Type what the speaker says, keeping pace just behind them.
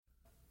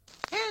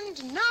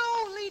And now,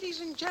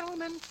 ladies and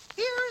gentlemen,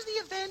 here's the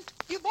event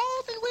you've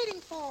all been waiting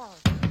for.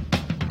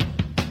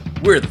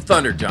 We're the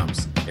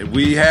Thunderdumps, and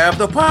we have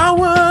the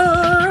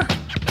power!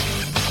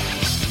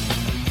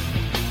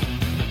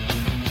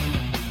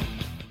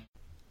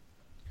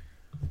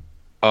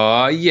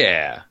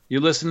 Yeah.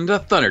 You're listening to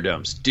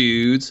Thunderdumps,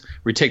 dudes.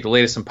 We take the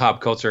latest in pop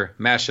culture,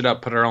 mash it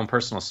up, put our own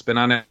personal spin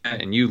on it,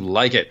 and you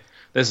like it.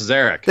 This is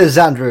Eric. This is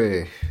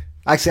Andrew.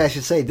 Actually, I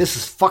should say, this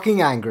is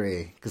fucking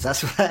angry, because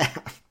that's what I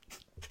am.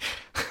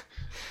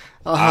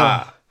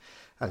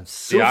 I'm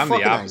so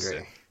fucking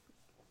angry.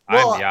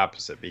 I'm the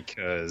opposite,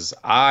 because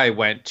I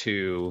went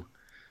to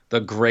the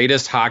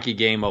greatest hockey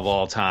game of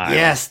all time.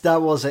 Yes,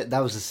 that was it. That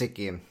was a sick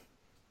game.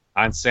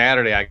 On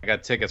Saturday, I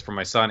got tickets for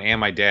my son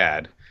and my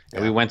dad.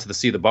 And we went to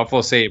see the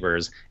Buffalo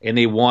Sabres, and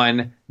they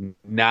won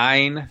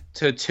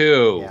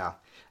 9-2. Yeah.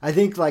 I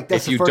think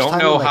that's the first time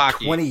in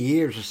hockey, 20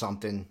 years or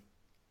something.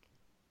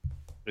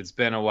 It's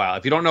been a while.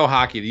 If you don't know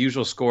hockey, the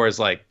usual score is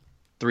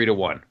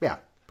 3-1. Yeah,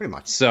 pretty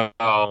much. So,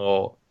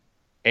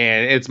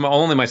 and it's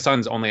my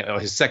son's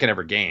his second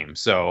ever game.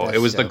 So it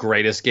was the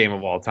greatest game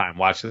of all time.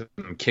 Watching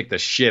them kick the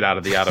shit out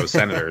of the Ottawa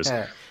Senators.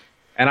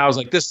 And I was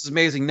like, this is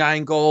amazing,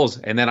 9 goals.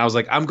 And then I was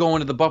like, I'm going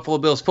to the Buffalo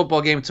Bills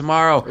football game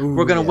tomorrow. Ooh,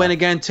 we're going to win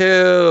again,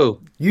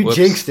 too. You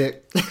jinxed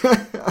it.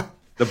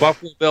 The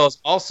Buffalo Bills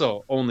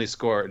also only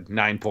scored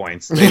 9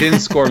 points. They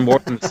didn't score more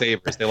than the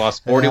Sabres. They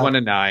lost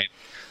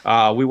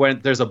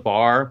 41-9. There's a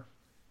bar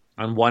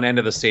on one end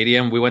of the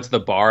stadium. We went to the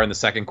bar in the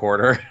second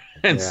quarter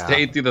and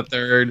stayed through the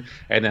third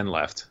and then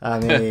left. I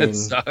mean, it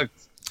sucked.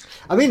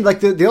 I mean,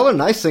 the other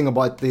nice thing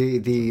about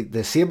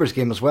the Sabres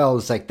game as well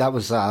is that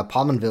was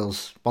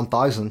Pominville's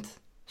 1000th.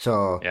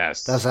 So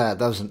yes, that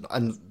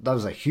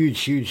was a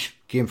huge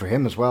game for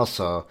him as well.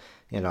 So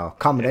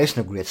combination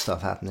of great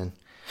stuff happening.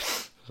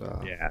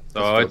 So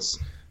it's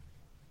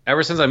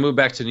ever since I moved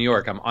back to New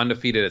York, I'm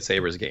undefeated at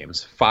Sabres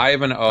games,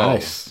 5-0.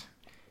 Nice.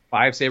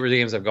 5 Sabres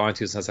games I've gone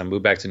to since I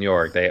moved back to New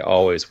York. They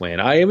always win.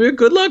 I am your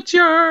good luck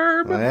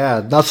charm. Oh,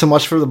 yeah, not so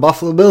much for the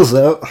Buffalo Bills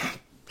though.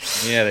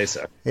 Yeah, they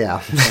suck.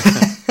 Yeah.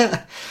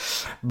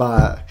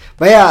 but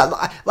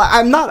yeah,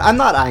 I'm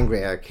not angry,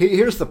 Eric.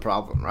 Here's the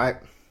problem, right?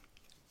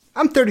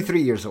 I'm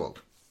 33 years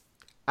old,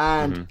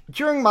 and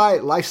during my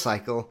life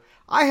cycle,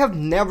 I have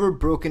never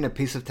broken a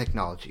piece of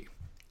technology.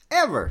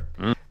 Ever.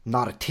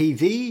 Not a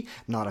TV,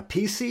 not a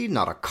PC,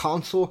 not a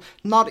console,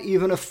 not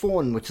even a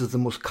phone, which is the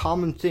most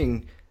common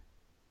thing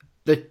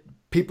that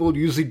people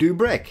usually do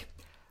break.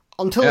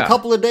 Until a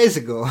couple of days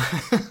ago.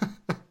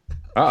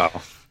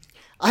 Oh.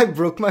 I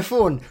broke my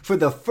phone. For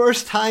the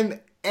first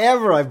time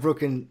ever, I've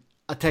broken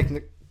a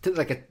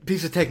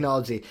piece of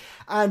technology.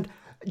 And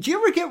do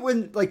you ever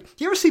do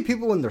you ever see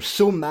people when they're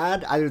so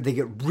mad, either they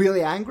get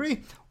really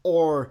angry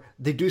or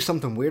they do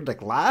something weird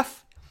like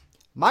laugh?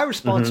 My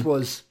response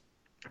was,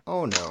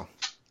 oh no.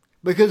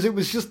 Because it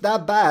was just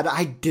that bad,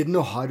 I didn't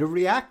know how to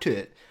react to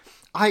it.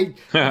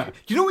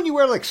 You know when you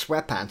wear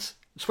sweatpants?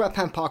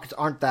 Sweatpant pockets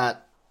aren't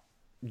that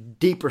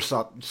deep or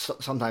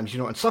sometimes,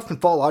 and stuff can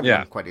fall out of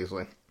them quite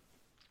easily.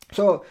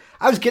 So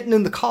I was getting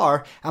in the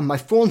car and my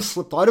phone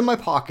slipped out of my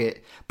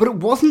pocket, but it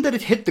wasn't that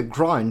it hit the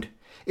ground.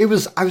 I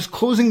was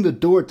closing the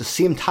door at the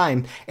same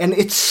time and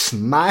it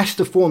smashed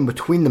the phone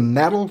between the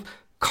metal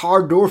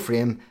car door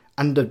frame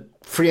and the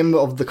frame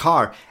of the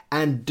car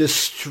and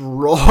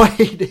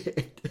destroyed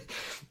it.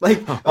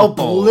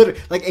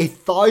 Obliterated, a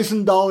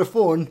 $1,000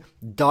 phone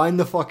down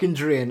the fucking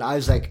drain. I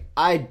was like,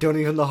 I don't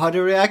even know how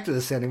to react to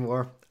this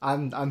anymore.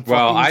 I'm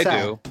fucking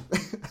sad. Do.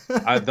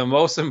 I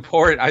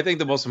think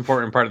the most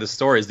important part of the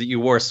story is that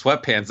you wore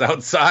sweatpants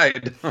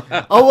outside.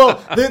 Oh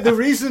well, the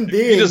reason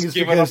being you just is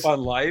giving up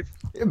on life.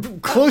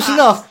 Close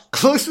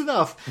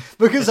enough.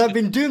 Because I've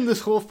been doing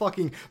this whole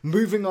fucking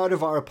moving out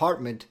of our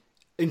apartment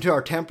into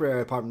our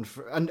temporary apartment,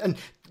 and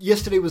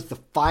yesterday was the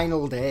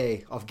final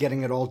day of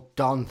getting it all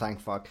done. Thank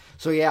fuck.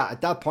 So yeah,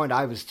 at that point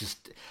I was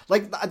just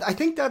I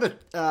think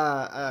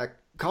that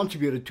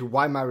contributed to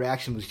why my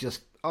reaction was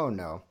just, oh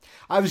no.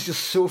 I was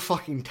just so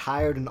fucking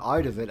tired and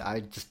out of it. I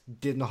just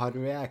didn't know how to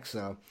react.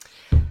 So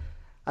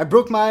I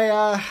broke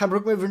my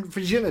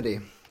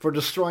virginity for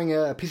destroying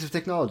a piece of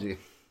technology.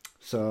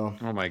 So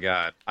oh my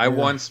god, I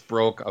once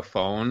broke a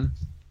phone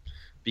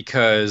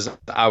because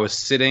I was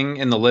sitting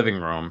in the living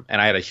room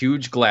and I had a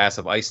huge glass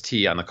of iced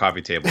tea on the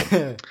coffee table.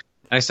 And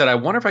I said, I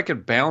wonder if I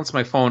could balance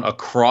my phone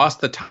across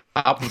the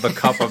top of the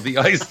cup of the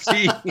iced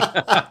tea.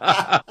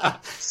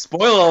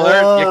 Spoiler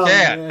alert, you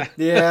can't. Man.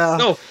 Yeah.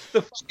 So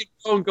the fucking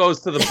phone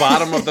goes to the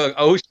bottom of the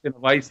ocean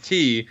of iced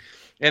tea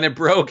and it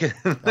broke.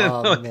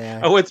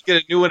 Man. I went to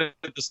get a new one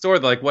at the store.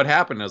 They're like, what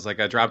happened? I was like,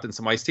 I dropped in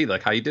some iced tea.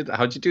 Like, how'd you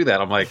do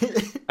that? I'm like,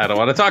 I don't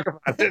want to talk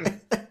about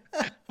it.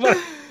 But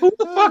who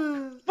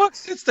the fuck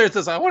sits there and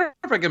says, I wonder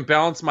if I can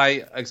balance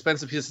my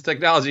expensive piece of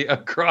technology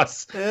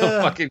across the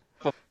fucking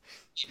phone.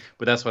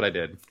 But that's what I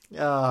did.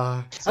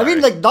 I mean,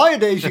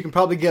 nowadays you can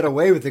probably get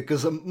away with it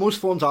because most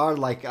phones are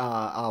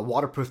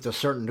waterproof to a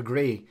certain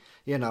degree,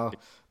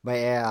 But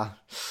yeah,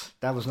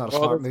 that was not a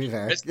smart move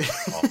there. If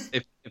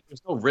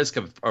there's no risk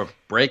of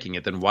breaking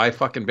it, then why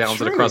fucking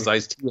balance it across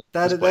iced tea?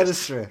 That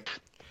is true.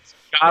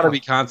 gotta be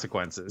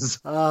consequences.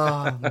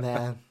 Oh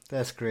man,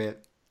 that's great.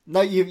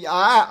 No,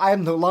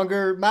 I'm no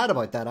longer mad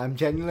about that. I'm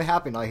genuinely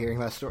happy now hearing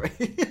that story.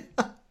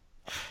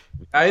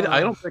 I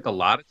don't think a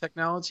lot of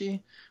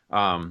technology.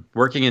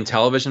 Working in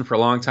television for a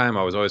long time,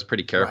 I was always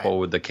pretty careful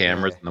with the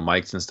cameras and the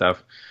mics and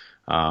stuff.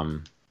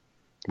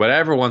 But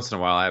every once in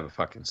a while, I have a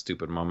fucking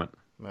stupid moment.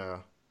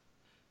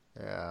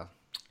 Yeah,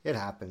 it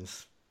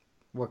happens.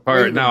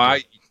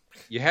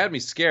 You had me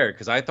scared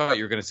because I thought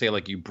you were going to say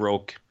like you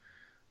broke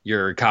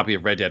your copy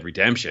of Red Dead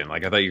Redemption.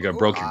 Like I thought you were going to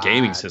broke your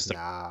gaming system,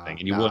 and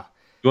you wouldn't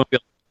be able to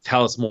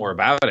tell us more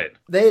about it.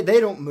 They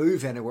don't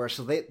move anywhere,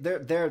 so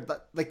they're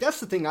like that's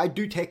the thing. I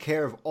do take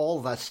care of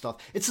all that stuff.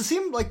 It's the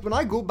same like when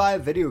I go buy a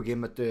video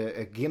game at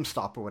the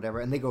GameStop or whatever,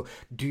 and they go,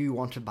 "Do you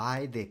want to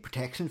buy the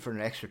protection for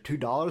an extra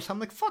 $2?" I'm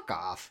like, "Fuck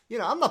off!"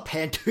 I'm not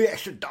paying $2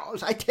 extra.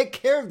 I take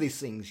care of these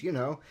things.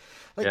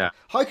 Like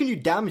how can you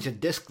damage a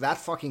disc that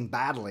fucking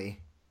badly?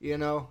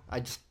 I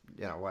just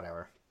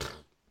whatever.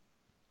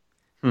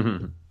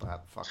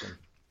 But fucking.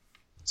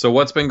 So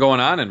what's been going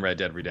on in Red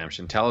Dead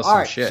Redemption? Tell us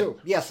some shit. So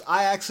yes,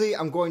 I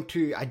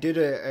did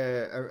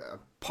a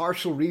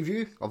partial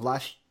review of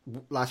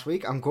last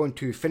week. I'm going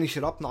to finish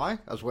it up now,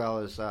 as well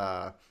as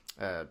talk.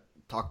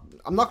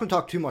 I'm not going to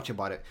talk too much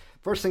about it.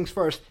 First things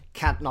first,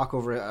 can't knock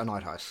over an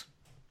outhouse.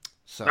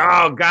 So,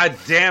 oh god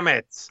damn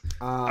it!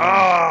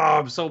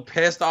 I'm so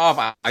pissed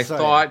off. I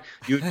thought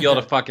you'd be able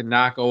to fucking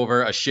knock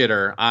over a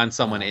shitter on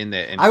someone in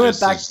it and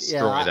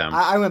destroy them.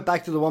 I went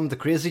back to the one with the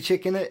crazy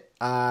chick in it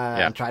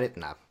and tried it.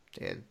 No.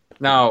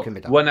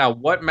 Now,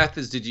 what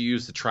methods did you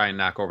use to try and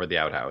knock over the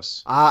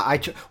outhouse?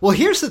 Well,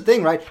 here's the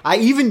thing, right?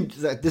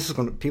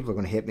 People are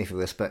going to hate me for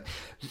this, but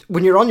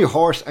when you're on your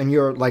horse and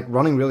you're like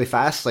running really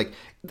fast, like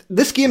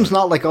this game's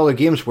not like other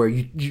games where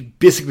you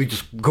basically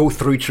just go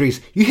through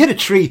trees. You hit a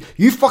tree,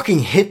 you fucking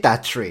hit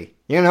that tree,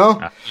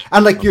 and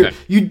like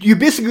you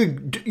basically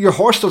your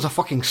horse does a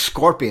fucking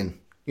scorpion,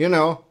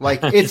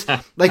 like it's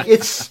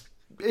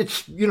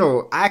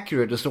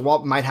accurate as to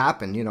what might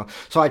happen,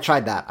 So I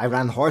tried that. I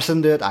ran the horse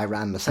into it. I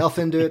ran myself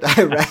into it.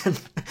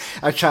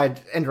 I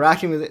tried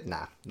interacting with it.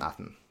 Nah,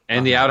 nothing.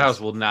 And the outhouse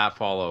will not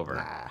fall over.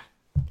 Nah.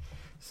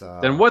 So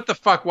then what the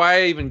fuck?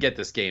 Why even get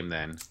this game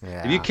then?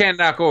 Yeah. If you can't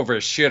knock over a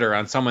shitter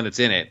on someone that's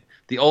in it,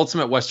 the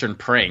ultimate Western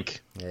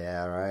prank.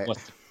 Yeah, right.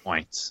 What's the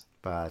point?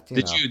 But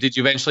did you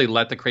eventually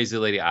let the crazy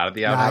lady out of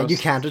the outhouse? Nah, you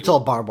can't. It's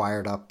all barbed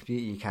wired up.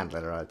 You can't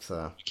let her out.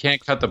 So you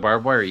can't cut the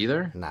barbed wire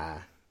either. Nah.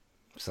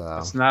 So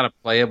it's not a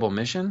playable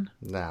mission?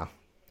 No.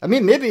 I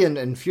mean, maybe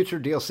in future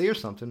DLC or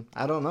something.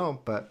 I don't know,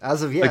 but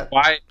as of yet,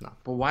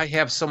 But why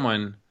have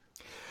someone?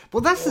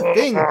 Well, that's the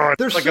thing.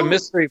 There's like a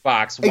mystery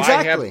box. Why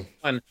have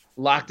someone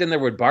locked in there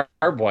with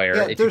barbed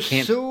wire if you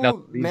can't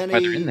know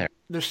whether in there?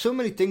 There's so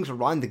many things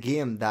around the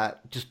game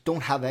that just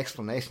don't have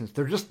explanations.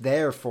 They're just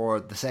there for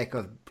the sake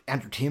of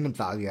entertainment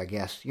value, I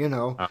guess,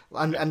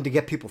 and to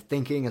get people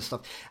thinking and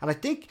stuff. And I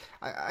think,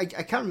 I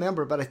can't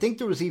remember, but I think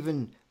there was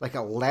even like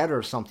a letter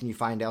or something you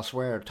find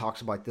elsewhere that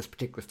talks about this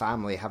particular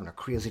family having a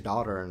crazy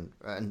daughter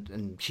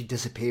and she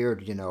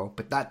disappeared,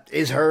 but that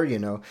is her,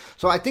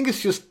 So I think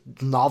it's just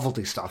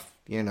novelty stuff,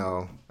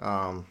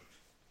 But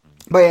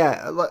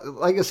yeah,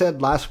 like I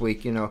said last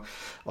week,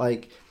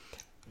 like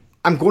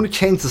I'm going to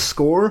change the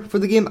score for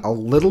the game a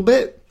little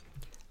bit.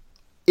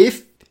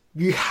 If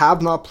you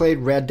have not played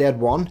Red Dead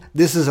 1,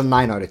 this is a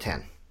 9 out of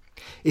 10.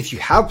 If you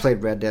have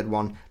played Red Dead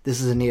 1,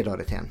 this is an 8 out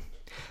of 10.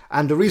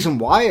 And the reason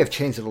why I've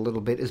changed it a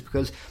little bit is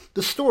because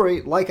the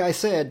story, like I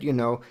said,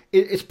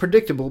 it's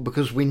predictable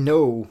because we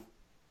know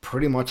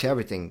pretty much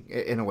everything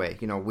in a way.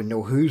 We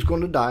know who's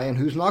going to die and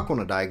who's not going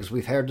to die because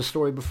we've heard the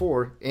story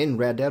before in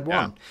Red Dead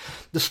 1. Yeah.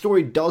 The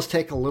story does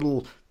take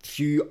a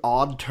few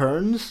odd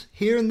turns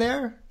here and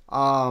there.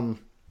 I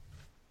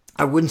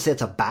wouldn't say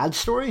it's a bad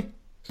story,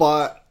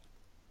 but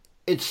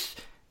it's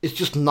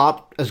just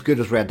not as good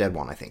as Red Dead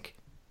 1, I think.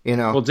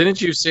 Well,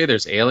 didn't you say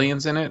there's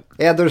aliens in it?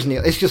 Yeah,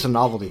 it's just a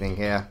novelty thing,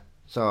 yeah.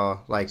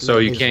 So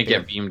you can't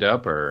get beamed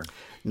up or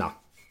no.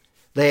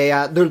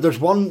 There's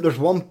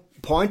one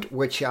point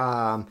which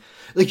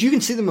like you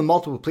can see them in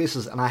multiple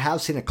places, and I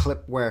have seen a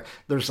clip where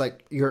there's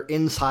like you're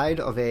inside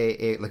of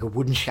a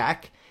wooden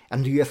shack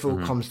and the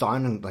UFO comes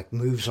down and like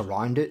moves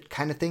around it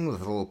kind of thing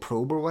with a little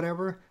probe or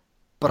whatever.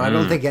 But I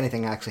don't think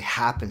anything actually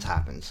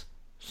happens.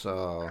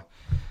 So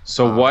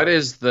what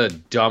is the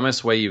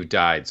dumbest way you've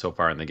died so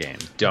far in the game?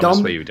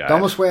 Dumbest way you've died.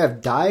 Dumbest way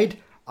I've died?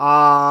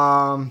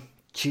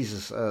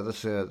 Jesus,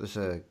 this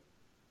is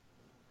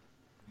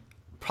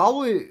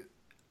probably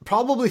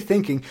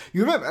thinking.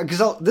 You remember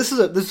because this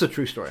is a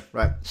true story,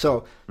 right?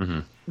 So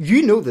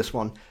this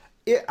one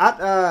at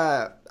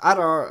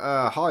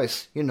our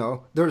house.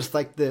 There's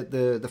like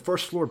the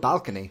first floor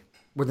balcony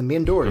where the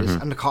main door is,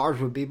 and the cars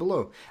would be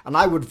below, and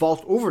I would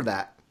vault over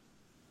that.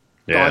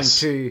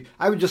 Yes.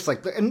 I would just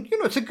and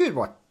it's a good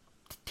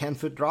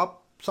 10-foot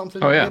drop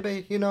something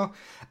maybe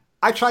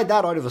I tried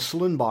that out of a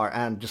saloon bar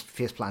and just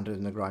face planted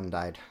in the ground and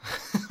died.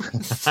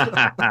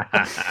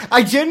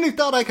 I genuinely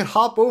thought I could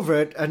hop over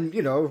it and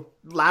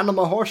land on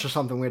my horse or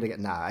something weird.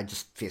 I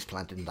just face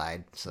planted and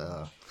died.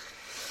 So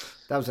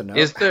that was a no.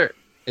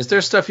 Is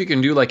there stuff you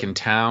can do like in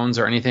towns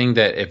or anything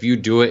that if you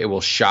do it, it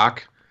will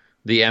shock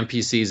the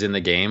NPCs in the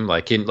game?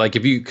 Like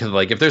if you could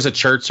like if there's a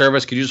church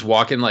service, could you just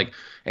walk in like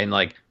and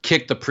like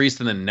kick the priest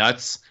in the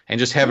nuts and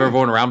just have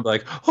everyone around be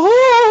like,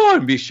 oh,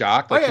 and be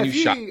shocked? Like, Oh yeah, can you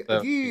shock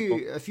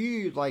the if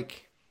you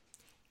like,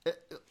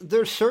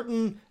 there's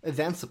certain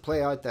events that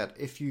play out that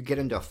if you get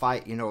into a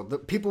fight, the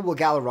people will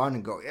gather around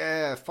and go,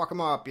 yeah, fuck them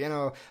up,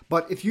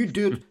 But if you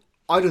do it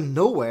out of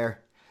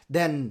nowhere,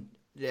 then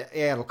yeah,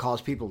 it'll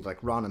cause people to like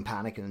run and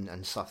panic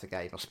and stuff like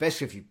that.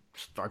 Especially if you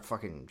start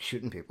fucking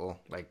shooting people,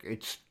 like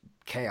it's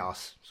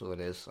chaos. So it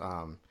is.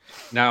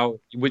 Now,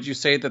 would you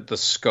say that the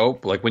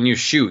scope, like when you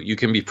shoot, you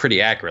can be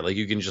pretty accurate? Like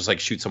you can just like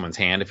shoot someone's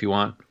hand if you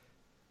want?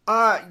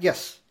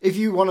 Yes. If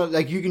you want to,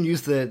 like, you can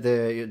use the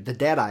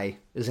Deadeye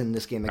is in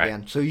this game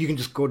again. Right. So you can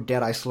just go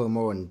Deadeye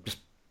slow-mo and just,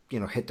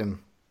 hit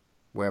them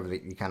wherever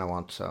you kind of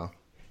want, so.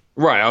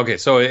 Right, okay.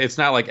 So it's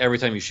not like every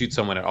time you shoot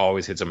someone, it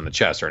always hits them in the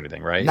chest or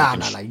anything, right? No.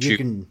 You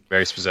can...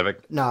 Very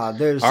specific? No,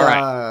 there's,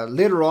 right.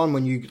 Later on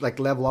when you, like,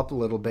 level up a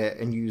little bit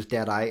and use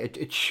Deadeye,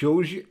 it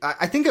shows you...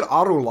 I think it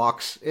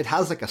auto-locks. It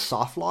has, like, a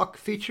soft lock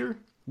feature,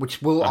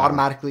 which will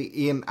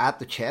automatically aim at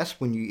the chest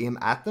when you aim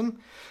at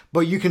them.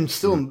 But you can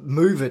still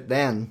move it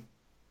then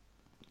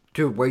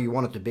to where you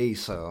want it to be,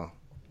 so...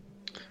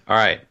 All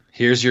right,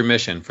 here's your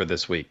mission for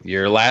this week.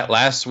 Your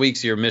last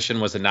week's your mission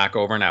was to knock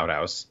over an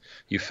outhouse.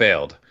 You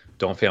failed.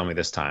 Don't fail me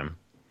this time.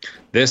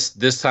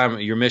 This time,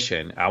 your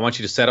mission, I want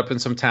you to set up in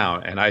some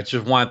town, and I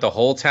just want the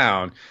whole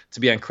town to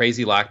be on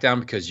crazy lockdown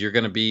because you're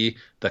going to be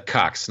the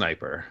cock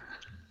sniper.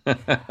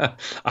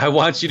 I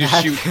want you to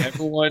shoot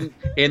everyone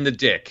in the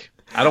dick.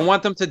 I don't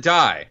want them to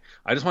die.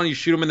 I just want you to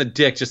shoot them in the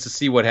dick just to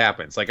see what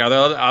happens. Like, are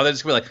they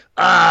just going to be like,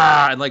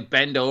 ah, and like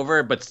bend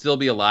over, but still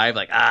be alive?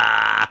 Like,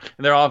 ah,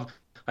 and they're all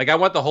like, I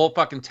want the whole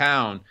fucking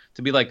town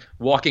to be like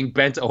walking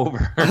bent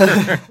over.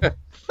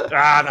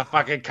 The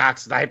fucking cock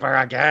sniper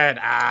again.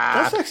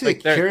 That's actually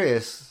like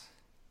curious.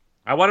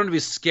 I want them to be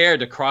scared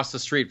to cross the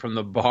street from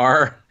the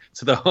bar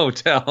to the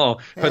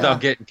hotel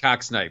without getting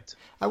cock sniped.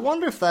 I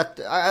wonder if that...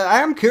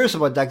 I am curious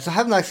about that because I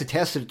haven't actually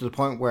tested it to the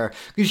point where...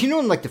 Because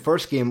in like the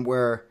first game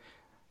where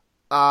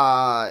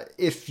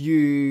if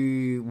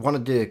you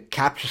wanted to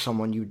capture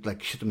someone, you'd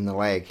like shoot them in the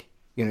leg.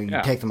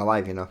 You take them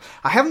alive,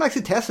 I haven't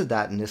actually tested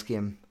that in this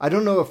game. I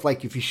don't know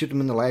if you shoot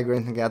them in the leg or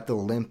anything like that,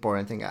 they'll limp or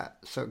anything like that.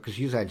 So, because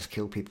usually I just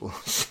kill people.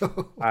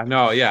 So. I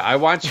know, yeah. I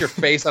want your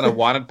face on a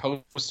wanted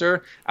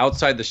poster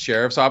outside the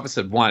sheriff's office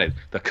that wanted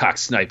the cock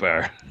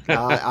sniper.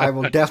 I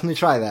will definitely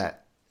try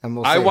that. And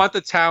I want the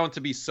town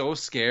to be so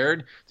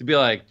scared to be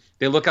like,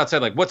 they look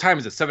outside like, what time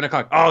is it?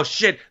 7:00. Oh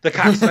shit! The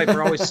cock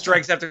sniper always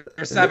strikes after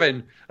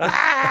 7.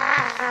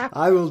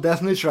 I will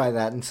definitely try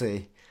that and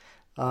see.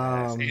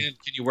 And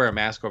can you wear a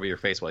mask over your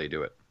face while you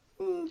do it?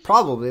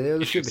 Probably.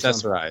 There should be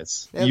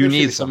accessorize. You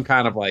need some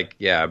kind of like,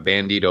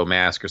 bandito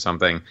mask or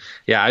something.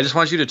 Yeah, I just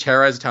want you to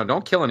terrorize the town.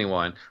 Don't kill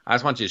anyone. I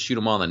just want you to shoot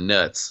them all in the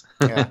nuts.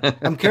 Yeah.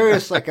 I'm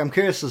curious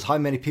as how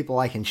many people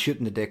I can shoot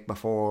in the dick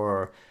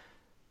before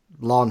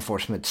law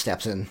enforcement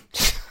steps in.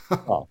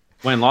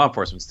 When law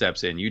enforcement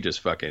steps in, you just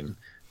fucking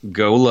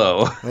go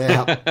low.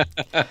 Yeah.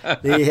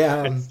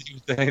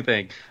 Same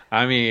thing.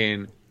 I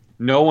mean...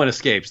 No one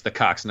escapes the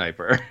cock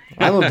sniper.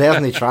 I will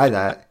definitely try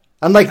that.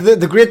 And like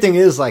the great thing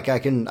is like I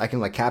can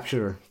like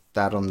capture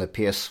that on the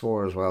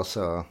PS4 as well.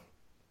 So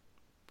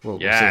we'll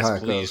see how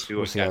it goes.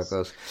 We'll see how it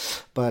goes.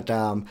 But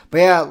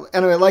yeah.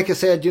 Anyway, like I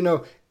said,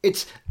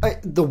 it's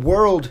the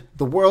world.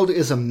 The world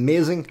is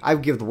amazing. I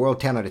would give the world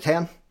 10 out of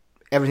 10.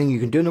 Everything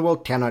you can do in the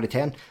world, 10 out of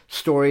 10.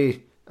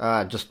 Story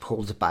just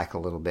holds it back a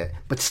little bit,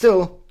 but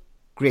still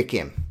great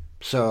game.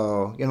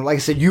 So, like I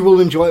said, you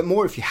will enjoy it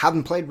more if you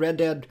haven't played Red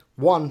Dead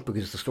 1,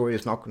 because the story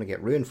is not going to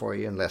get ruined for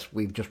you unless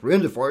we've just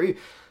ruined it for you,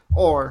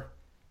 or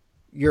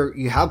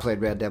you have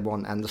played Red Dead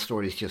 1 and the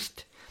story is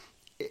just,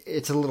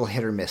 it's a little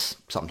hit or miss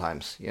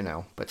sometimes,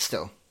 but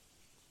still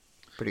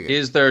pretty good.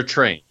 Is there a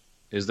train?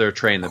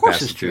 That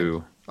passes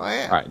through? Oh,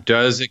 yeah. All right.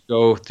 Does it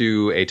go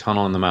through a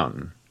tunnel in the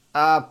mountain?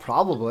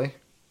 Probably.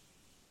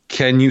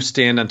 Can you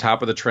stand on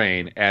top of the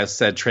train as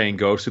said train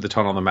goes through the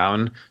tunnel in the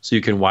mountain so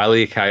you can Wile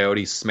E.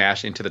 Coyote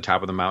smash into the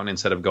top of the mountain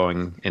instead of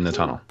going in the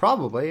tunnel?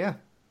 Probably, yeah.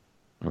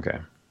 Okay.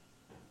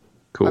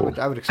 Cool.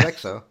 I would expect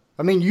so.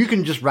 I mean, you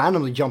can just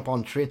randomly jump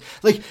on train.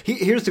 Like,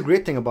 here's the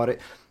great thing about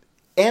it.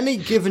 Any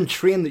given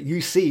train that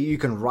you see, you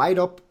can ride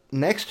up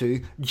next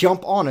to,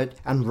 jump on it,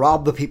 and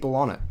rob the people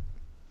on it.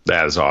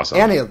 That is awesome.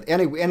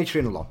 Any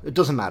train along. It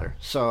doesn't matter.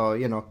 So,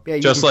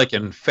 just like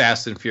in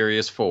Fast and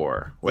Furious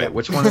 4. Wait,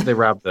 which one did they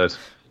rob the...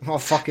 Oh,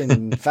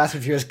 fucking Fast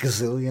and Furious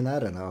gazillion, I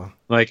don't know.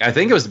 Like, I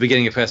think it was the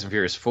beginning of Fast and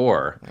Furious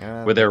 4,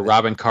 where they're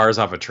robbing cars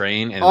off a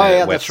train and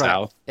it went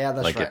south. Yeah,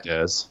 that's right. Like it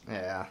does.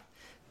 Yeah.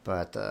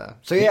 But,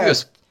 so yeah.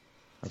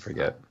 I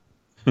forget.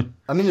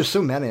 I mean, there's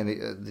so many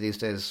these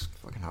days, it's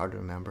fucking hard to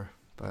remember,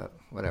 but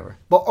whatever.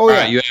 But, All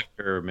right, you have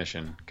your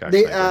mission.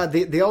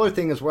 The other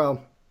thing as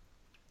well,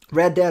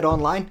 Red Dead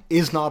Online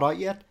is not out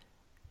yet.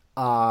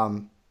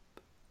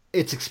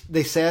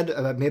 They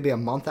said maybe a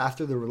month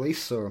after the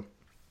release, so...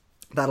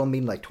 That'll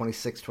mean like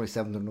 26th,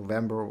 27th of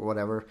November or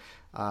whatever,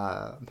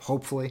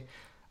 hopefully.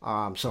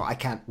 So I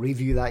can't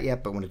review that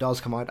yet, but when it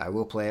does come out, I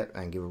will play it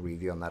and give a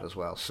review on that as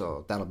well.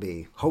 So that'll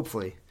be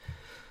hopefully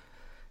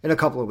in a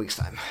couple of weeks'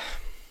 time.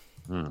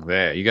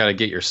 There, you got to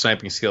get your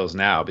sniping skills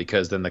now,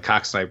 because then the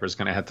cock sniper is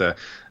going to have to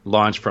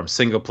launch from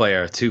single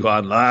player to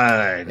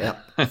online. Yeah,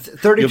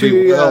 32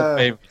 You'll be world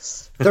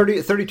famous.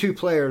 32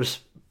 players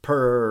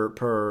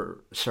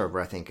per server,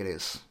 I think it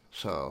is.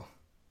 So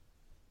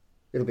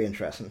it'll be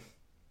interesting.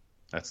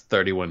 That's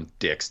 31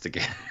 dicks to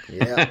get.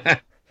 Yeah.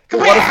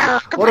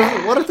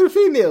 What if they're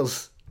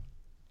females?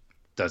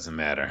 Doesn't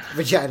matter.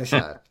 Vagina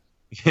shot.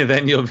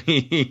 Then you'll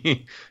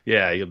be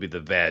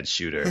the bad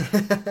shooter.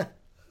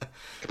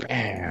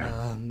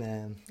 Oh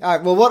man! All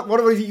right. Well, what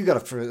have you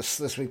got for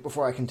this week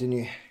before I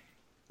continue?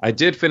 I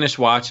did finish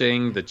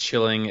watching The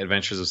Chilling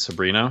Adventures of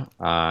Sabrina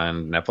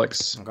on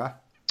Netflix. Okay.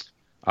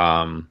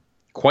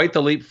 Quite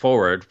the leap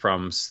forward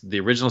from the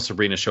original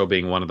Sabrina show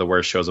being one of the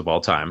worst shows of all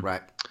time,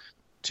 right,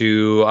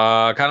 to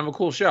kind of a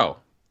cool show.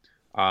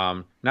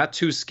 Not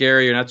too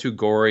scary or not too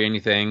gory or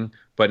anything,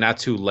 but not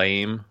too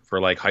lame for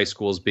like high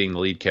schools being the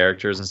lead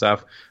characters and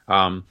stuff.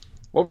 Overall,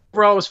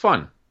 it was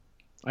fun.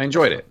 I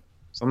enjoyed it.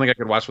 Something I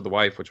could watch with the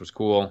wife, which was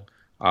cool.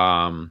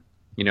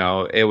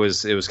 It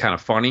was kind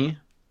of funny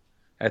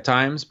at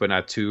times, but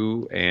not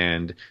too.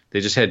 And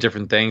they just had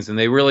different things, and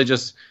they really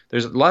there's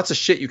lots of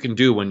shit you can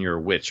do when you're a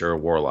witch or a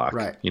warlock,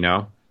 right?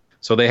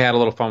 So they had a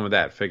little fun with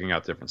that, figuring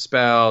out different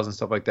spells and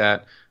stuff like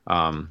that.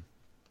 And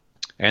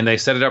they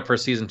set it up for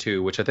season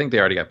 2, which I think they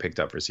already got picked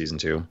up for season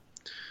 2.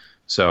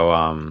 So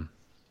I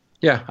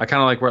kind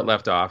of like where it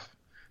left off.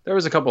 There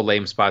was a couple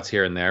lame spots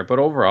here and there, but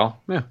overall,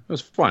 yeah, it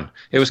was fun.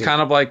 It was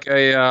kind of like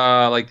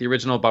like the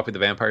original Buffy the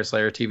Vampire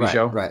Slayer TV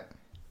show. Right.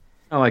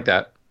 I like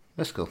that.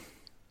 That's cool.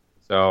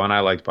 So, and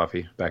I liked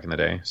Buffy back in the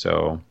day.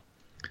 So,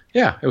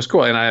 yeah, it was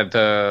cool. And I had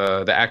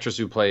the actress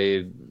who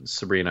played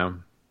Sabrina.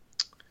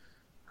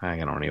 I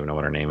don't even know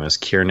what her name is.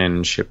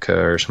 Kiernan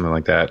Shipka or something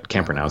like that.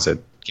 Can't pronounce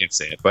it. Can't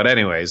say it. But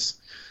anyways,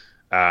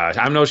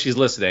 I know she's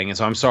listening, and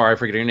so I'm sorry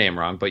for getting your name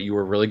wrong, but you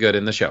were really good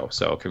in the show.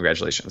 So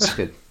congratulations. That's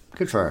good.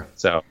 Good for her.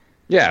 So,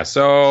 yeah,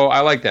 so I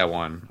like that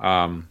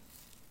one.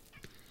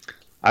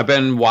 I've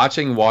been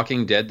watching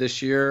Walking Dead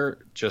this year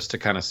just to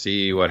kind of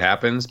see what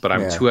happens, but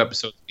I'm 2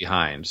 episodes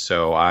behind.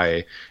 So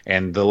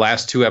and the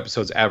last 2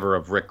 episodes ever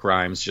of Rick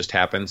Grimes just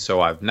happened.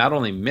 So I've not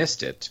only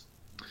missed it,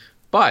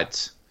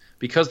 but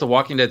because The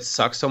Walking Dead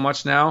sucks so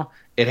much now,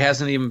 it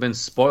hasn't even been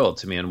spoiled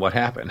to me on what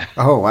happened.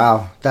 Oh,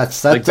 wow.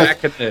 That's like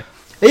back in the...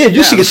 Yeah, it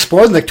used to get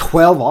spoiled in like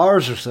 12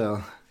 hours or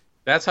so.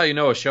 That's how you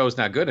know a show is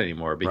not good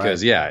anymore,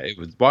 because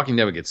Walking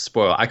Dead would get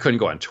spoiled. I couldn't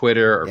go on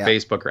Twitter or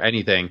Facebook or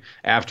anything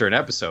after an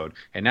episode,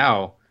 and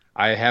now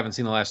I haven't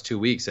seen the last 2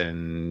 weeks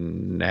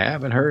and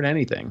haven't heard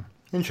anything.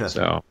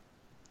 Interesting. So,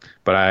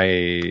 but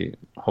I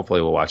hopefully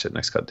will watch it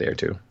next day or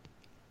two.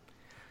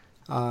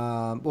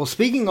 Well,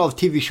 speaking of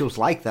TV shows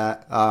like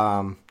that,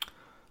 I'll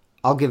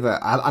give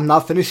I'm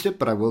not finished it,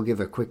 but I will give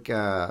a quick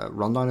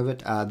rundown of it.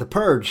 The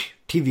Purge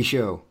TV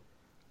show.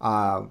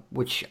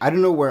 Which I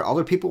don't know where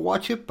other people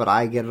watch it, but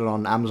I get it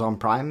on Amazon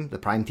Prime, the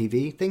Prime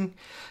TV thing.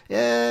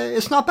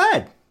 It's not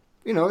bad.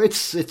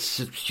 It's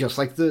just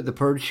like the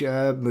Purge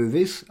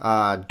movies.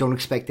 Don't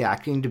expect the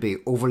acting to be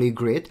overly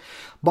great,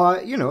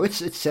 but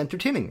it's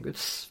entertaining.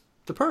 It's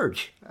the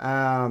Purge.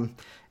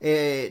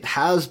 It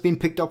has been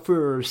picked up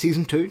for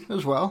season 2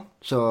 as well,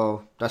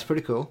 so that's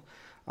pretty cool.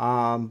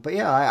 But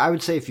yeah, I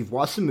would say if you've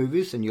watched the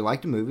movies and you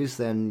like the movies,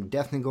 then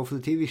definitely go for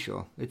the TV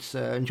show. It's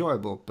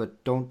enjoyable,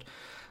 but don't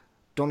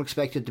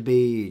expect it to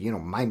be,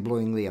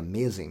 mind-blowingly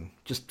amazing.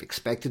 Just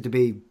expect it to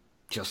be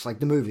just like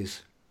the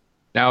movies.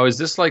 Now, is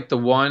this like the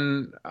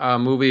one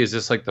movie? Is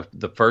this like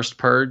the first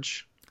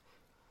Purge?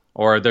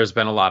 Or there's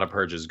been a lot of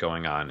purges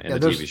going on in the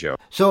TV show?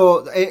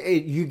 So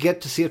you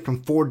get to see it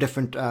from 4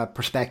 different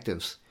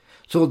perspectives.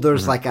 So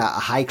there's like a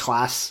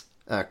high-class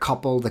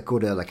couple that go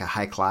to like a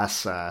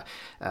high-class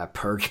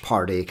purge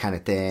party kind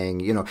of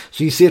thing.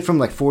 So you see it from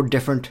like 4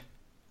 different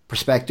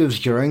perspectives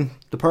during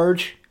the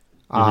Purge.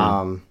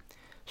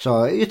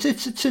 So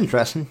it's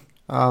interesting.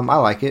 I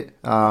like it.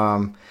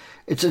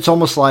 It's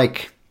almost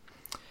like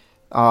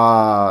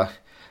not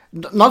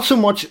so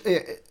much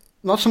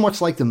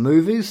like the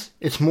movies.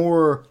 It's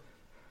more,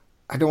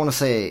 I don't want to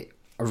say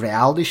a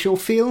reality show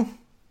feel,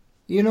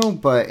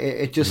 but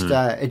it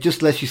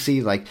just lets you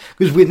see, like,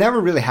 because we've never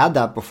really had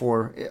that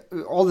before.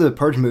 All the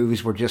Purge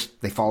movies were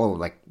just, they follow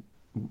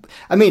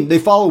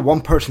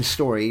one person's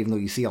story, even though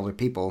you see other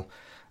people.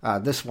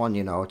 This one,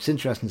 it's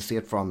interesting to see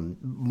it from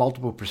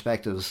multiple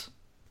perspectives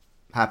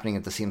happening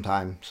at the same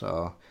time,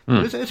 so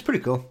it's pretty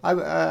cool.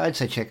 I'd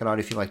say check it out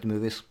if you like the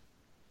movies.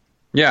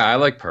 Yeah, I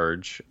like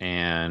Purge,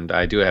 and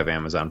I do have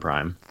Amazon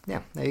Prime.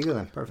 Yeah, there you go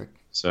then. Perfect.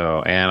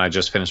 So, and I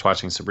just finished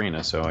watching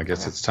Sabrina, so I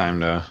guess it's time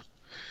to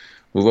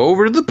move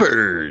over to the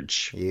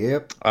Purge.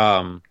 Yep.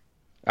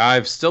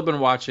 I've still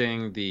been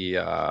watching the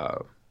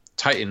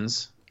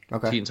Titans.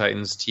 Teen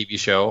Titans TV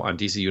show on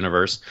DC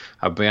Universe.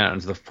 I've been on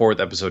to the 4th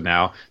episode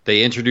now.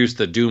 They introduced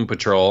the Doom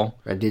Patrol.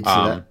 I did see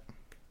that.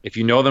 If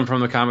you know them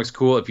from the comics,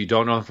 cool. If you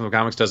don't know them from the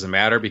comics, doesn't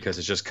matter because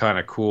it's just kind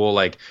of cool.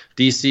 Like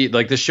DC,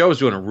 like the show's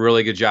doing a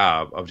really good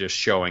job of just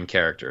showing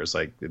characters.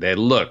 Like they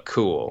look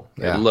cool.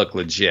 They look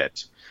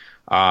legit.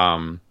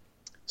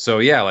 So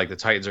yeah, like the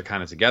Titans are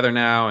kind of together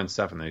now and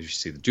stuff. And then you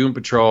see the Doom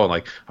Patrol. And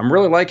like, I'm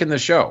really liking the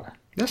show.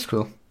 That's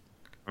cool.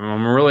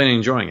 I'm really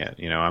enjoying it.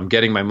 You know, I'm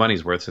getting my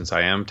money's worth since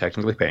I am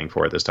technically paying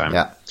for it this time.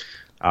 Yeah.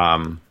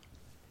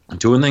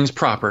 Doing things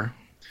proper.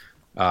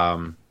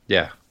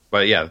 Yeah.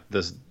 But yeah,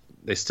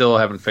 they still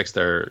haven't fixed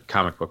their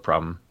comic book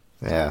problem.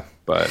 Yeah.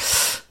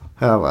 But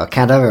oh well,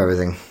 can't have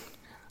everything.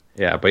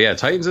 Yeah, but yeah,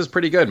 Titans is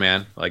pretty good,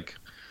 man. Like,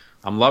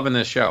 I'm loving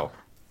this show.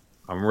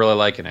 I'm really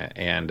liking it,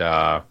 and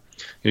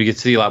you get to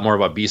see a lot more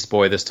about Beast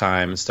Boy this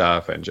time and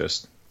stuff, and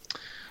just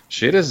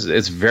shit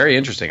it's very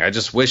interesting. I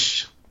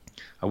wish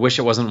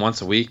it wasn't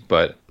once a week,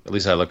 but at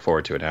least I look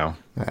forward to it now.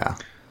 Yeah,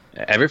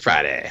 every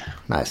Friday.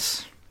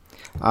 Nice.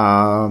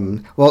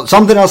 Well,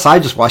 something else I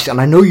just watched, and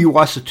I know you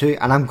watched it too,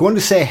 and I'm going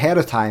to say ahead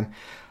of time,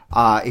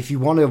 if you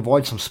want to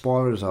avoid some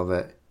spoilers of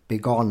it, be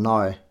gone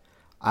now.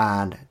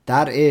 And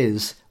that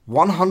is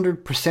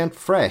 100%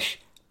 Fresh,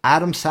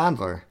 Adam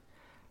Sandler.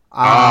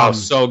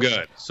 So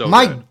good. So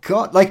my good.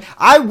 God, like,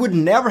 I would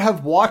never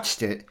have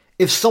watched it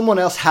if someone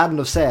else hadn't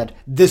have said,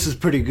 this is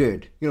pretty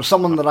good. You know,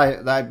 someone that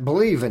I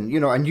believe in, you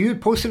know, and you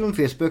posted on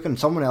Facebook and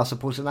someone else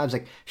had posted, and I was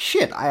like,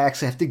 shit, I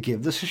actually have to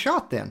give this a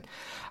shot then.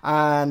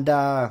 And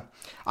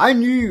I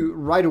knew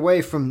right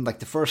away from like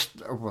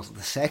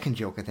the second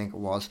joke, I think it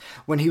was,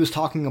 when he was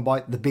talking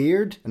about the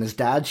beard and his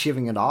dad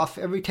shaving it off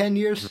every 10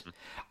 years.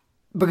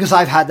 Because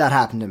I've had that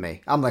happen to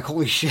me. I'm like,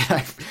 holy shit,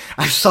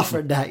 I've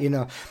suffered that, you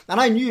know.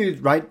 And I knew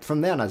right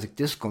from then, I was like,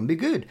 this is going to be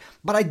good.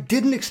 But I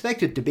didn't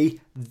expect it to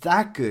be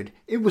that good.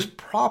 It was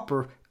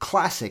proper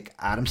classic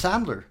Adam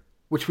Sandler,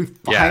 which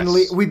we've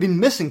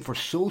been missing for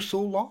so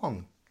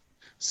long.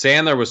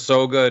 Sandler was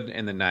so good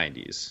in the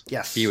 90s.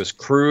 Yes. He was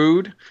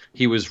crude.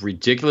 He was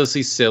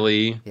ridiculously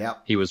silly.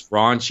 Yep. He was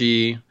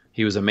raunchy.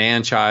 He was a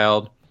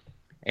man-child.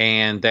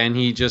 And then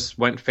he just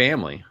went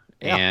family.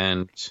 Yep.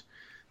 And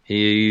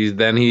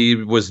he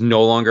was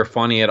no longer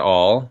funny at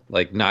all,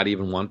 like not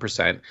even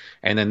 1%.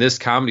 And then this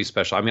comedy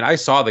special, I mean, I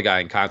saw the guy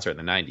in concert in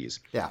the 90s.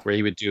 Yeah. Where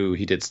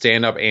he did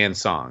stand-up and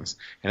songs.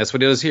 And that's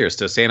what he does here,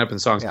 so stand-up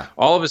and songs. Yeah.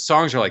 All of his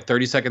songs are like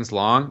 30 seconds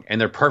long, and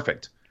they're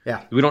perfect.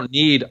 Yeah. We don't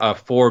need a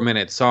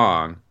 4-minute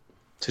song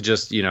to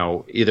just, you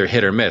know, either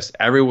hit or miss.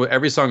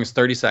 Every song is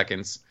 30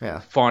 seconds,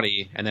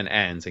 funny, and then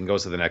ends and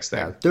goes to the next thing.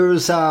 Yeah.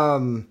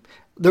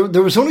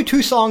 There was only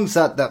 2 songs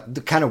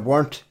that kind of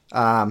weren't.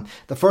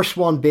 The first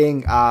one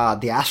being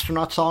the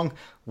astronaut song,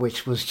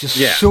 which was just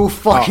so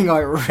fucking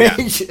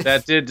outrageous. Yeah.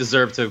 That did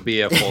deserve to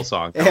be a full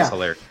song. That was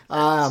hilarious.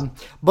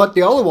 But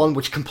the other one,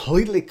 which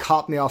completely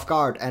caught me off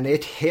guard, and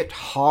it hit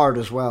hard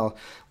as well,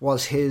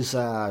 was his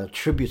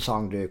tribute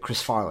song to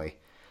Chris Farley.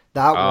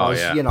 That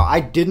was, you know,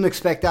 I didn't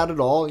expect that at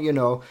all, you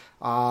know,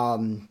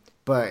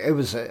 but it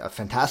was a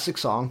fantastic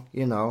song,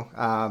 you know.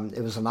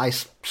 It was a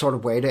nice sort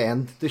of way to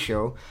end the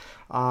show.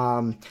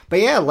 But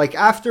yeah, like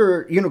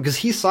after, you know, because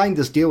he signed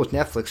this deal with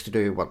Netflix to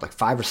do, like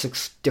 5 or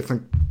 6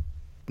 different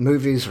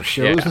movies or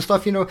shows and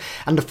stuff, you know,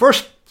 and the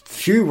first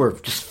few were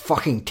just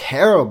fucking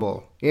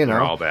terrible, you know.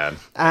 They're all bad.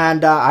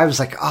 And I was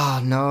like,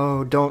 oh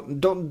no,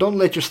 don't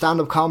let your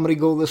stand-up comedy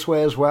go this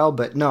way as well.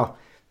 But no,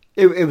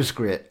 it was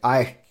great.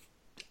 I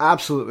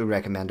absolutely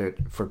recommend it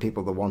for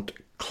people that want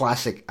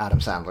classic Adam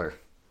Sandler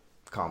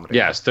comedy.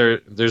 Yes,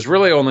 there's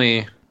really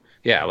only,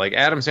 like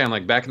Adam Sandler,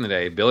 like back in the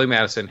day, Billy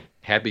Madison,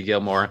 Happy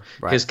Gilmore,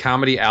 his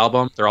comedy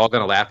album, They're All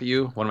Gonna Laugh at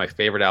You, one of my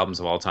favorite albums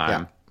of all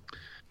time.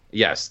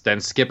 Yes,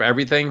 then skip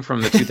everything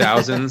from the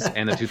 2000s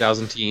and the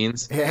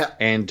 2010s.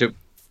 And to,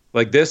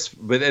 like this,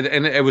 but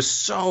and it was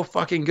so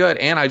fucking good.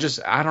 And I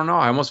don't know,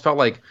 I almost felt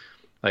like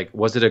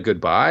was it a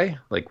goodbye?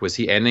 Like, was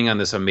he ending on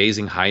this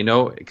amazing high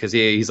note? Because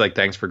he's like,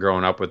 thanks for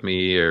growing up with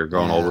me or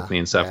growing old with me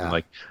and stuff. And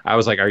like, I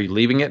was like, are you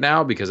leaving it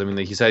now? Because I mean,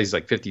 like, he said he's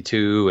like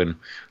 52,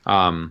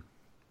 and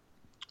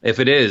if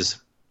it is,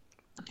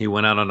 he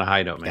went out on a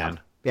high note, man.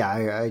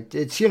 Yeah,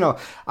 it's, you know,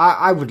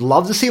 I would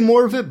love to see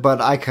more of it,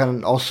 but I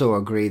can also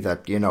agree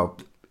that, you know,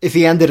 if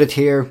he ended it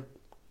here,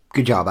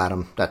 good job,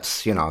 Adam.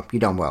 That's, you know, you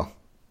done well.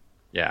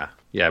 Yeah,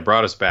 it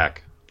brought us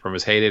back from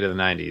his heyday to the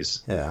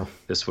 90s. Yeah.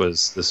 This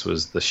was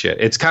the shit.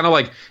 It's kind of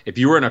like if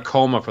you were in a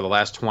coma for the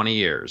last 20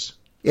 years.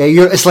 Yeah,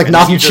 it's like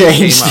nothing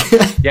changed.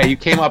 You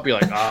came up,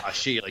 you're like, oh,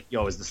 shit. Like,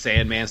 yo, is the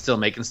Sandman still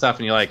making stuff?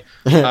 And you're like,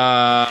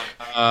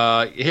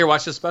 here,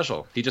 watch this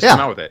special. He just came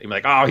out with it. You're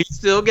like, oh, he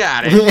still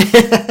got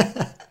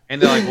it. And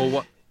they're like, well,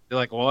 what? They're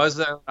like, well,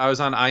 I was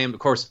on IMDb. Of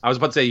course, I was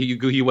about to say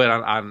he went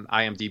on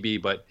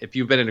IMDb, but if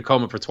you've been in a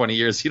coma for 20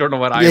 years, you don't know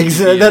what IMDb is.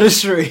 That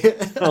is true.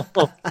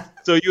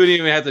 So you wouldn't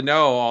even have to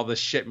know all the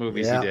shit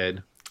movies he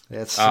did.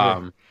 That's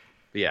true.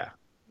 Yeah.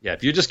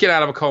 If you just get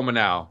out of a coma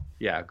now,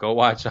 go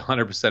watch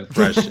 100%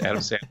 Fresh Adam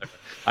Sandler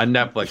on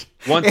Netflix.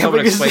 One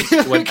someone explains to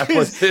you what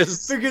Netflix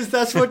is. Because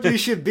that's what you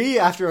should be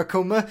after a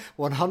coma,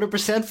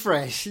 100%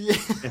 fresh.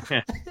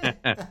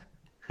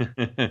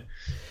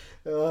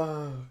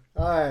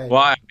 All right. Well,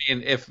 I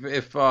mean,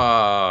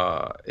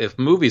 if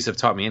movies have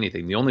taught me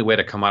anything, the only way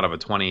to come out of a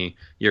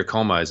 20-year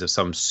coma is if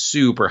some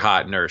super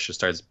hot nurse just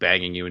starts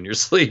banging you in your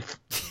sleep.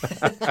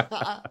 That's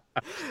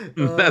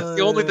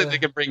the only thing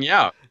that can bring you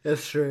out.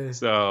 That's true.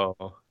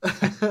 So,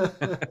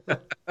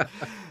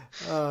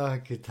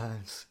 good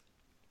times.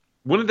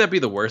 Wouldn't that be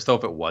the worst though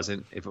if it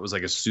wasn't? If it was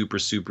like a super,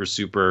 super,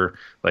 super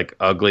like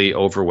ugly,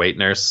 overweight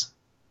nurse,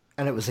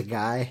 and it was a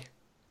guy.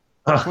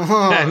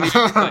 And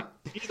like,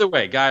 either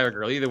way, guy or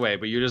girl, either way,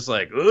 but you're just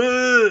like,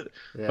 ugh!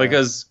 Yeah.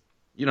 Because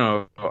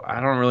I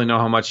don't really know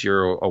how much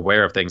you're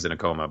aware of things in a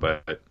coma,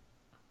 but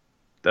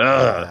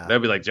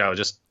that'd be like, Joe,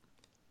 just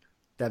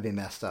that'd be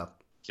messed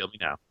up. Kill me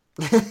now.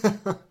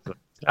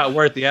 Not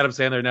worth the Adam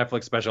Sandler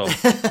Netflix special.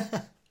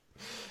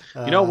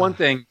 One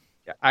thing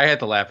I had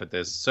to laugh at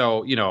this.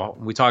 So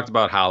we talked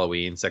about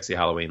Halloween, sexy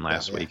Halloween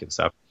last week and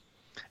stuff,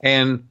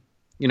 and.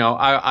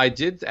 I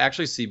did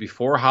actually see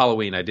before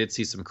Halloween, I did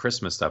see some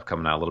Christmas stuff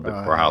coming out a little bit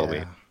before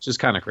Halloween, which is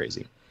kind of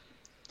crazy.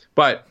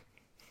 But,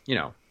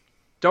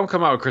 don't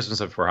come out with Christmas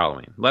stuff before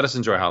Halloween. Let us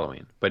enjoy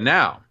Halloween. But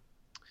now,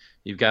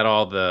 you've got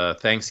all the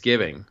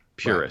Thanksgiving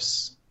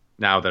purists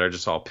now that are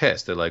just all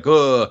pissed. They're like,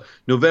 oh,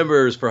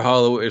 November is for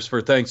Halloween, is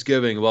for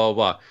Thanksgiving, blah,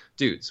 blah, blah.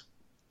 Dudes,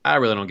 I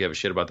really don't give a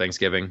shit about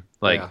Thanksgiving.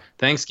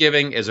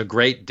 Thanksgiving is a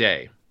great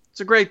day. It's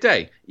a great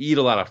day. You eat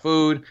a lot of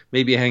food.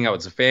 Maybe you hang out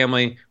with some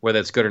family, whether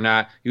it's good or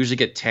not. You usually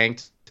get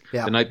tanked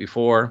the night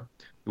before.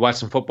 You watch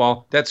some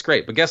football. That's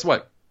great. But guess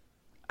what?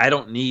 I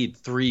don't need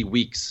 3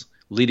 weeks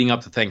leading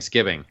up to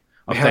Thanksgiving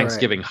of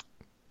Thanksgiving.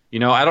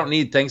 Right. I don't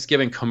need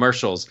Thanksgiving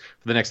commercials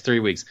for the next 3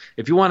 weeks.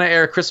 If you want to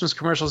air Christmas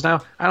commercials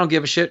now, I don't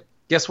give a shit.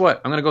 Guess what?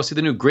 I'm going to go see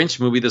the new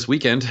Grinch movie this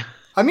weekend.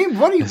 I mean,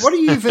 what do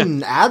you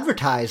even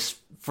advertise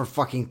for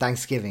fucking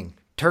Thanksgiving?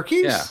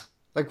 Turkeys? Yeah.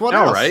 Like what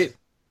else? Right?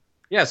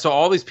 Yeah, so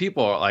all these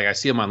people, like I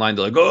see them online,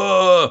 they're like,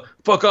 oh,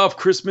 fuck off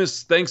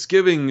Christmas,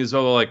 Thanksgiving is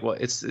all like, well,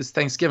 it's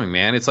Thanksgiving,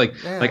 man. It's like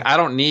I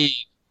don't need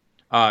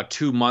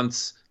 2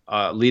 months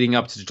leading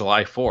up to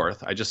July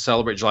 4th. I just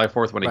celebrate July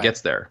 4th when it gets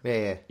there.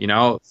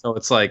 Yeah. So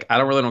it's like I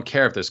don't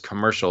care if there's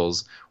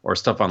commercials or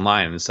stuff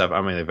online and stuff.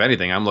 I mean, if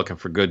anything, I'm looking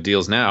for good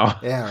deals now.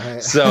 Yeah,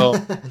 right.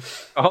 So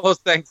all those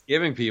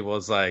Thanksgiving people,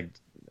 it's like,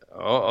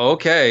 oh,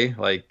 okay,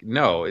 like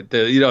no, I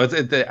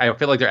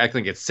feel like they're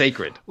acting like it's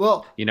sacred.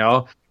 Well,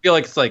 I feel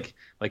like it's like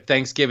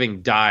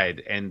Thanksgiving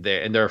died and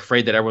they're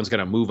afraid that everyone's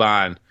gonna move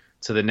on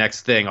to the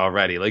next thing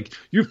already. Like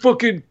you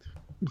fucking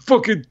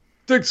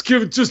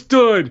Thanksgiving just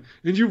died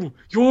and you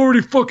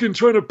already fucking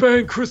trying to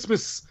ban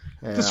Christmas.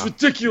 Yeah. That's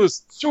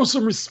ridiculous. Show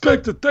some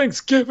respect to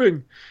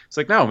Thanksgiving. It's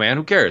like, no, man,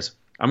 who cares?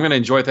 I'm gonna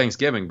enjoy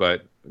Thanksgiving,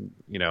 but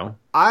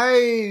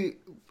I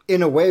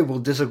in a way will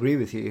disagree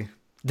with you.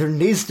 There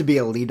needs to be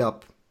a lead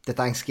up to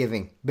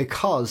Thanksgiving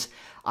because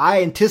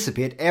I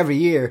anticipate every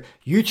year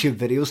YouTube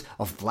videos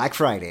of Black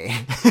Friday.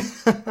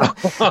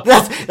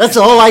 that's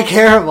all I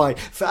care about.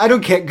 I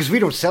don't care because we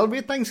don't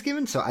celebrate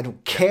Thanksgiving, so I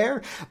don't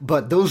care.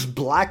 But those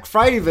Black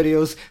Friday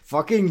videos,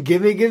 fucking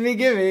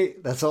gimme.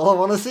 That's all I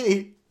want to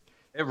see.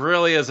 It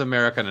really is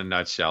America in a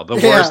nutshell. The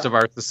worst of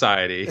our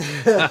society.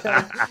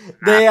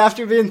 They,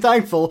 after being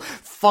thankful,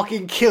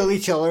 fucking kill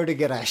each other to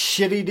get a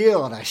shitty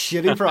deal on a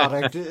shitty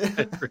product.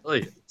 It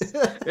really is.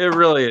 It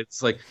really is.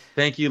 It's like,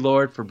 thank you,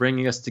 Lord, for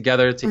bringing us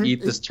together to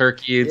eat this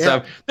turkey and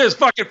stuff. There's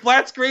fucking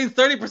flat screens,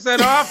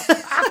 30% off.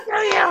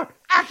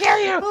 I'll kill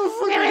you.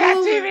 Give me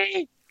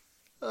that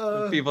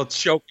TV. People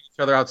choking each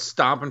other out,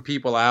 stomping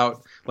people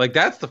out. Like,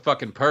 that's the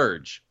fucking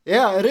purge.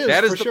 Yeah, it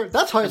is, for sure.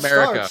 That's how it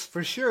starts,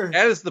 for sure.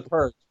 That is the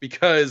purge,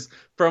 because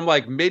from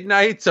like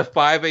midnight to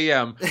 5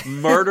 a.m.,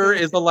 murder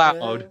is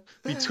allowed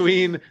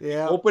between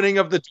opening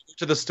of the door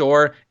to the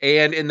store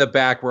and in the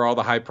back where all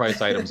the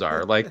high-priced items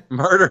are. Like,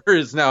 murder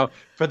is now,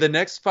 for the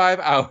next 5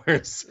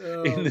 hours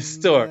in the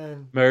store,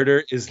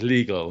 murder is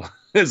legal.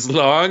 As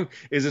long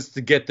as it's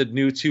to get the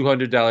new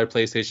 $200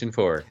 PlayStation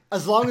 4.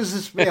 As long as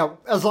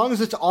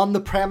it's on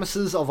the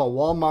premises of a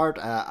Walmart,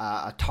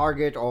 a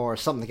Target, or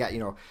something like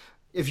that,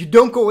 if you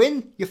don't go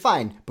in, you're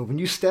fine. But when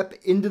you step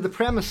into the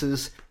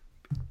premises,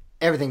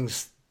 everything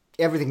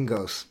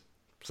goes.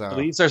 So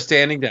police are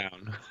standing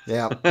down.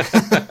 Yeah.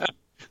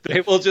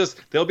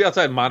 They'll be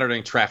outside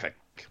monitoring traffic.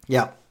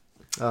 Yeah.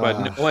 But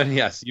no one,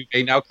 yes, you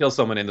may now kill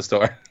someone in the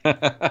store.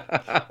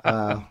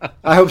 I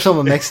hope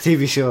someone makes a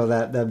TV show of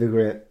that. That'd be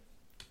great.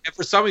 And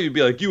for some of you,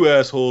 be like, you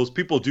assholes,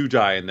 people do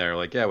die in there.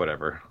 Like, yeah,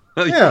 whatever.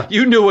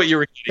 You knew what you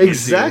were getting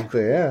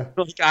exactly into. Yeah.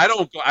 Like,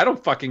 I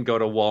don't fucking go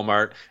to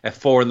Walmart at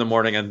 4 a.m.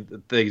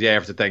 on the day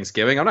after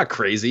Thanksgiving. I'm not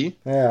crazy.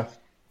 Yeah.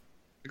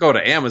 I go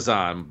to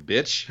Amazon,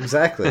 bitch.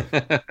 Exactly.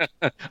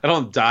 I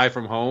don't die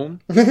from home.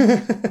 I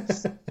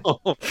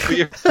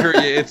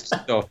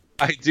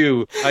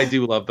do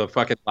love the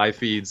fucking live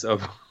feeds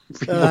of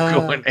people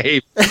going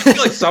ape. I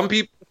feel like some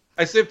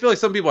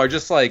people are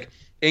just like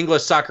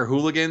English soccer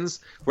hooligans,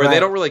 where they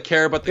don't really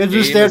care about the game.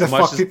 They're just there to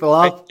fuck people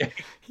up.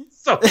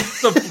 So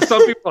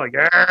some people are like,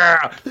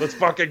 yeah, let's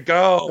fucking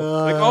go.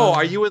 Like, oh,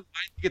 are you in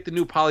line to get the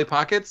new Polly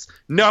Pockets?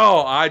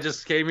 No, I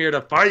just came here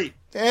to fight.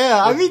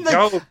 Yeah, I mean,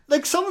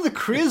 like some of the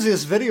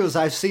craziest videos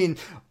I've seen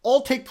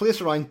all take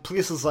place around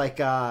places like,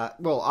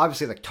 well,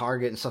 obviously like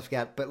Target and stuff like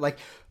that, but like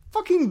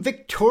fucking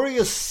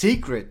Victoria's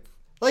Secret.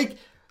 Like,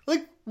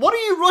 what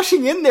are you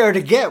rushing in there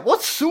to get?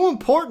 What's so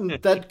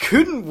important that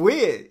couldn't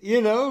wait,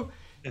 you know?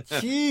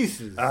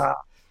 Jesus.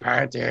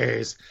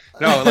 Panties.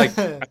 No, like,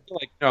 I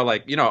feel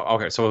like,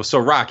 okay, so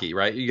Rocky,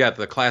 right? You got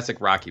the classic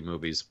Rocky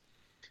movies.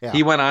 Yeah.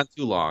 He went on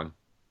too long.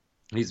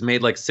 He's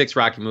made like 6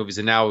 Rocky movies,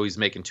 and now he's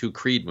making 2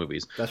 Creed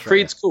movies. That's right.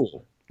 Creed's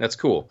cool. That's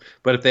cool.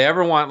 But if they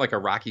ever want like a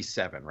Rocky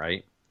 7,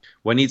 right?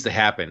 What needs to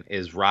happen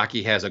is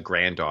Rocky has a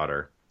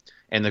granddaughter,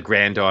 and the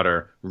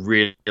granddaughter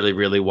really,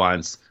 really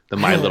wants the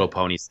My Little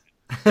Pony set.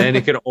 And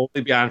it could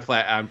only be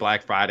on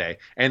Black Friday.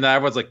 And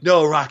everyone's like,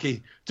 no,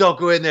 Rocky, don't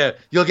go in there.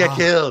 You'll get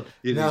killed.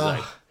 And no. he's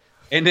like,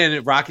 and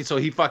then Rocky, so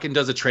he fucking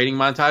does a training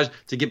montage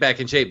to get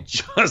back in shape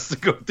just to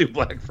go through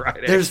Black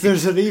Friday. There's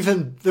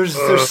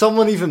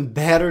someone even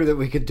better that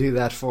we could do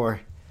that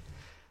for.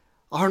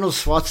 Arnold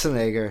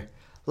Schwarzenegger,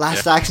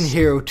 Last Action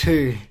Hero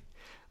 2.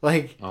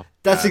 Like,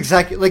 that's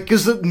exactly, like,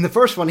 because in the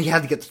first one he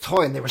had to get the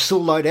toy and they were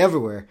sold out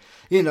everywhere.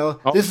 You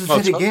know, this is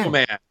it again.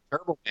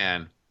 Turbo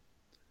Man.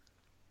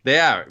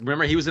 Yeah,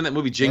 remember he was in that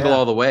movie Jingle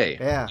All the Way.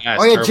 Yeah.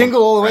 Yes,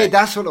 Jingle All the Way,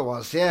 that's what it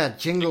was. Yeah,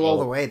 Jingle All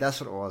the Way, that's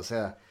what it was,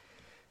 yeah.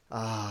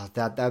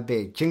 That'd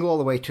be Jingle All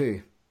the Way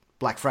 2,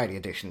 Black Friday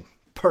edition.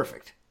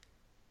 Perfect.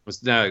 It was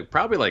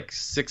probably like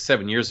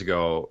 6-7 years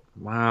ago.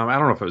 Well, I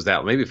don't know if it was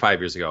that, maybe 5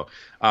 years ago.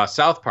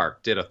 South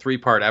Park did a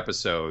 3-part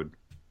episode.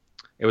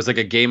 It was like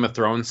a Game of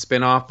Thrones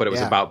spinoff, but it was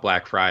about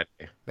Black Friday.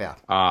 Yeah.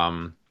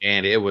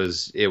 And it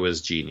was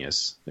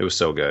genius. It was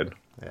so good.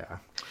 Yeah.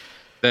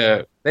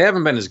 They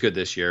haven't been as good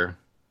this year.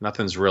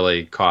 Nothing's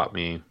really caught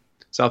me.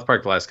 South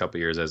Park the last couple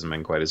of years hasn't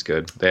been quite as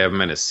good. They haven't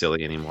been as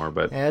silly anymore,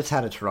 but yeah, it's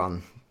had its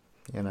run.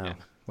 You know,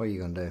 what are you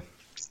gonna do?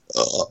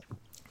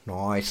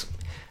 Nice.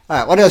 All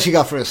right, what else you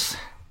got for us?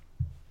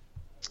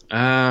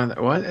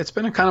 Well, it's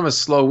been a kind of a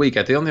slow week.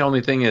 The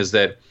only thing is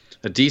that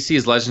the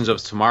DC's Legends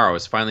of Tomorrow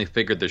has finally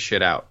figured their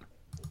shit out.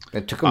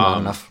 It took them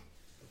long enough.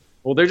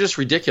 Well, they're just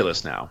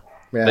ridiculous now.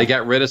 Yeah. They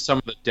got rid of some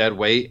of the dead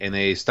weight, and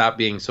they stopped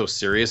being so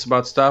serious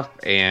about stuff,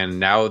 and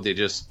now they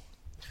just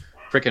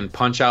freaking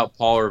punch out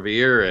Paul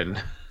Revere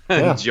and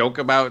joke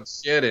about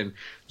shit and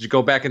just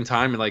go back in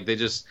time, and like they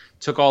just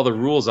took all the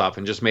rules off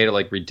and just made it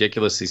like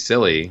ridiculously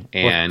silly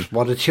and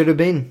what it should have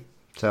been.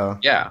 So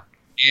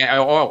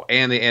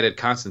and they added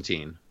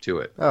Constantine to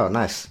it. Oh,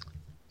 nice.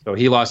 So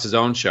he lost his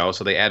own show,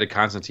 so they added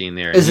Constantine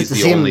there. Is it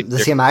the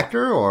same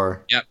actor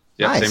or? Yep,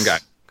 nice. Same guy.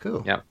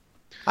 Cool. Yep.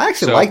 I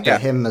actually liked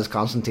him as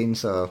Constantine.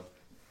 So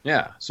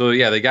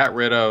they got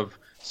rid of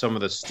some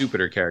of the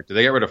stupider characters.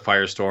 They got rid of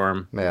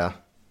Firestorm. Yeah.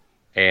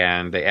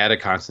 And they added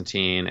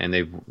Constantine, and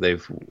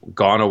they've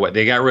gone away.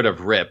 They got rid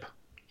of Rip.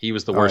 He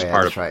was the worst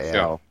part of the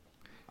show.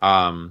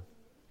 And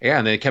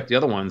they kept the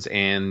other ones,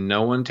 and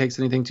no one takes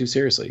anything too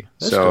seriously.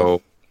 That's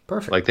cool.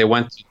 Perfect. Like they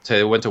went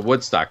to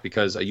Woodstock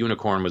because a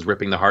unicorn was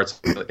ripping the hearts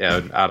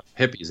out of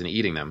hippies and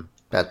eating them.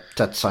 That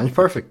sounds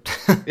perfect.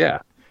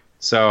 Yeah.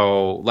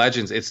 So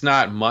Legends, it's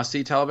not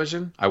must-see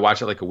television. I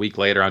watch it like a week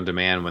later on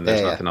demand when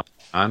there's nothing else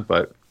on,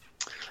 but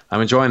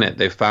I'm enjoying it.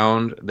 They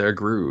found their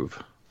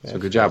groove. So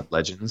good job,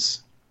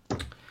 Legends.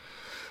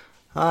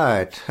 All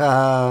right.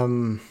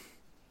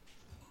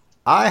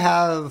 I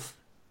have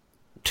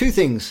 2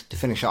 things to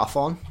finish off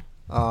on.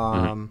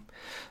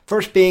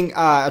 First being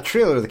a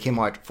trailer that came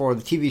out for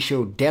the TV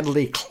show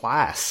Deadly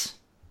Class.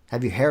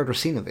 Have you heard or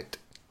seen of it?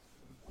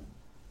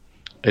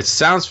 It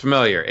sounds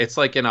familiar. It's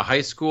like in a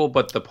high school,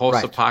 but the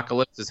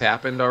post-apocalypse has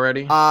happened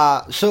already.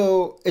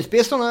 So it's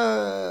based on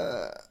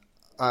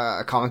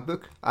a comic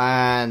book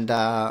and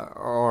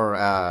or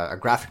a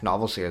graphic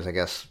novel series, I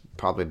guess,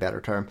 probably a better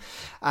term.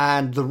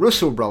 And the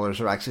Russo brothers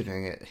are actually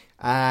doing it.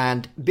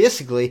 And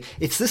basically,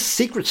 it's this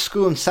secret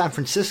school in San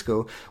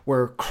Francisco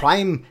where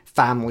crime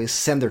families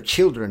send their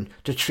children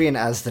to train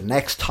as the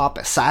next top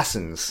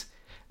assassins.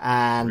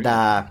 And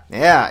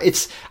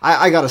it's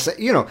I gotta say,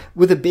 you know,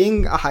 with it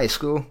being a high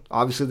school,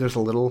 obviously there's a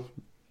little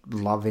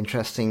love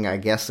interesting, I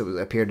guess, that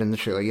appeared in the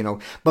trailer, you know.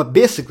 But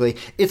basically,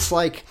 it's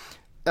like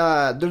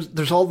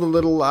there's all the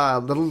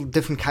little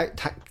different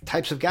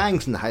types of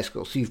gangs in the high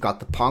school. So you've got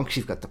the punks,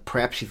 you've got the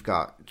preps, you've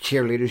got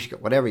cheerleaders, you've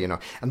got whatever, you know,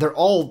 and they're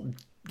all,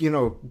 you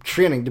know,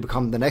 training to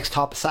become the next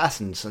top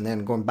assassins, and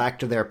then going back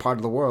to their part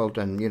of the world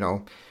and, you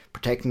know,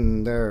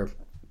 protecting their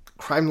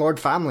crime lord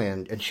family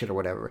and shit or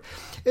whatever.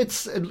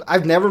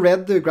 I've never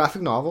read the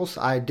graphic novels.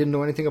 I didn't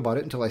know anything about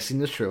it until I seen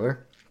this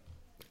trailer.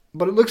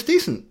 But it looks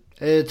decent.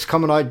 It's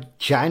coming out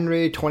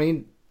January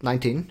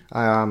 2019.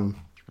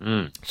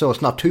 So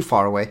it's not too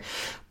far away.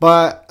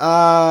 But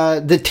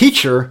the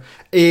teacher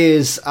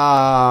is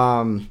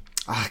God,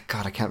 I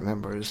can't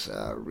remember his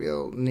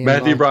real name.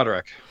 Matthew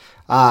Broderick.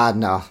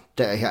 No.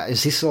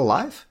 Is he still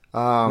alive?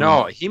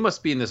 No, he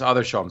must be in this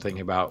other show I'm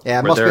thinking about. Yeah,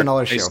 it must be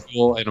another show.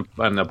 School and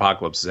an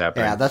apocalypse is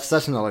happening. Yeah, that's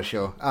another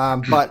show.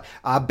 But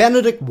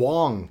Benedict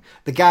Wong,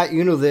 the guy,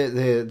 you know,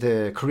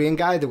 the Korean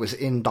guy that was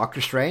in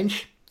Doctor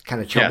Strange,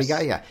 kind of chubby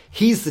guy. Yeah,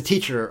 he's the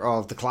teacher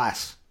of the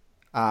class.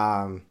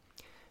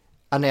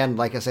 And then,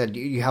 like I said,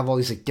 you have all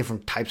these like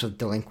different types of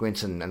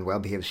delinquents and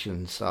well-behaved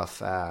students and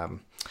stuff.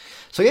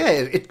 So yeah,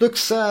 it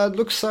looks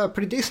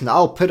pretty decent.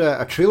 I'll put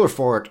a trailer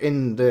for it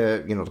in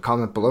the the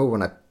comment below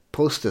when I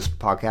post this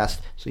podcast,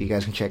 so you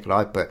guys can check it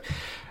out. But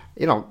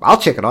I'll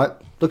check it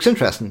out. Looks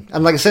interesting,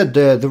 and like I said,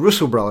 the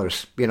Russo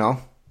brothers,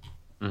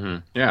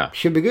 yeah,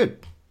 should be good.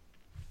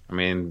 I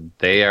mean,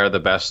 they are the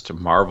best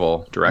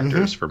Marvel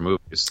directors for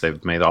movies.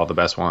 They've made all the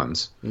best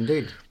ones.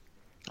 Indeed.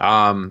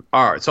 All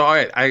right. So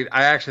I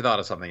actually thought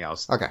of something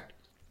else. Okay.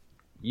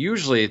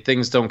 Usually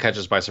things don't catch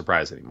us by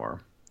surprise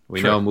anymore.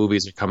 We know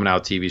movies are coming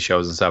out, TV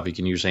shows and stuff. You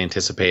can usually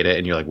anticipate it,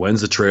 and you're like,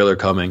 when's the trailer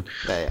coming?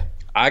 Yeah.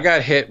 I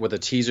got hit with a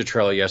teaser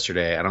trailer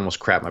yesterday and almost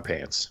crapped my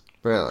pants.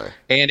 Really?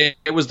 And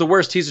it was the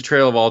worst teaser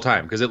trailer of all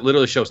time because it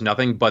literally shows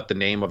nothing but the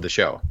name of the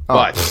show.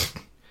 Oh.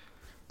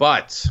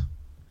 But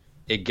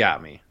it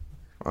got me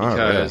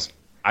because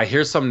I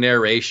hear some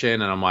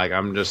narration and I'm like,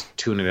 I'm just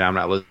tuning it out. I'm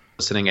not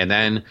listening. And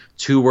then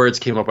 2 words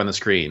came up on the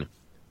screen.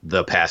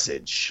 The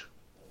Passage.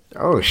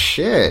 Oh,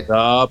 shit.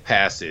 The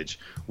Passage.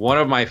 One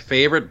of my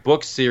favorite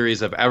book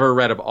series I've ever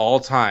read of all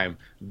time,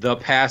 The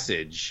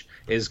Passage,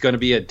 is going to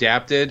be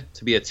adapted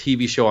to be a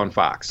TV show on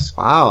Fox.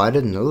 Wow, I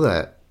didn't know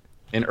that.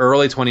 In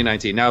early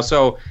 2019. Now,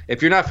 so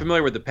if you're not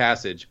familiar with The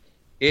Passage,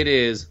 it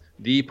is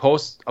the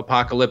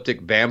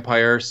post-apocalyptic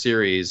vampire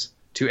series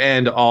to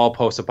end all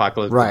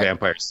post-apocalyptic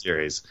vampire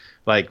series.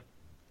 Like,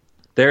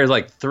 there's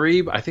like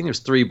 3, I think there's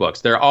 3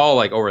 books. They're all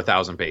like over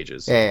 1,000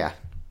 pages. Yeah.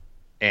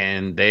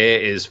 And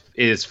it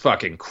is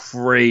fucking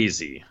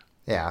crazy.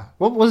 Yeah.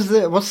 What's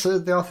the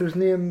author's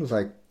name? It was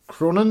like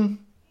Cronin?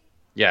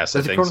 Yes,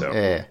 I think so.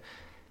 Yeah.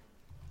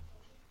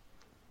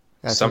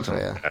 Something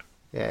so, like that.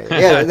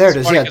 Yeah, there it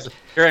is. Yeah.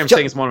 Here I am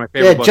saying it's one of my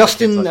favorite books.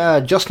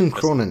 Justin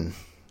Cronin.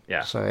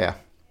 Yeah. So, yeah.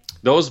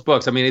 Those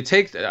books, I mean,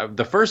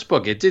 the first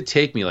book, it did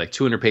take me like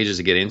 200 pages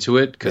to get into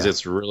it because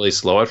it's really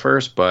slow at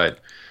first, but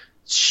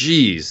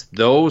geez,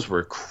 those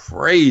were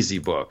crazy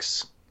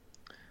books.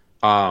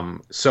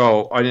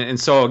 So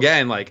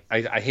again, like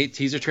I hate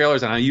teaser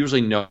trailers, and I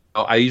usually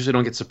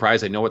don't get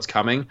surprised. I know what's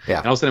coming. Yeah.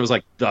 And all of a sudden it was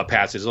like The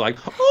Passage. Like,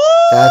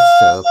 oh, that's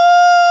so.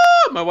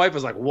 My wife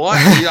was like, "What?"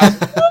 You know,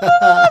 The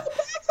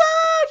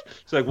Passage.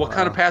 She's like, "What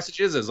kind of passage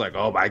is it?" It's like,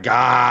 "Oh my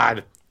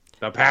god,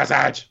 The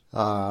Passage."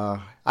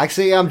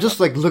 Actually, I'm just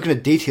like looking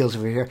at details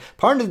over here.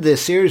 Part of the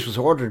series was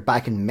ordered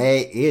back in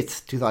May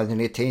 8th,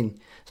 2018.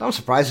 So I'm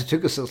surprised it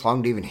took us this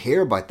long to even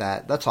hear about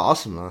that. That's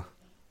awesome, though.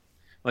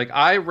 Like,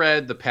 I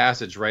read The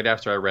Passage right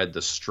after I read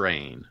The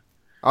Strain.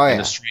 Oh, yeah.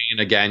 And The Strain,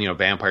 again,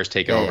 vampires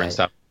take over and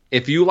stuff.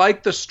 If you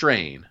like The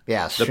Strain,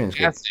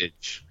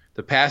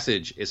 The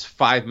Passage is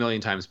 5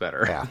 million times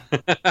better. Yeah.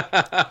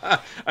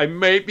 I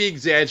might be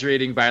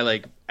exaggerating by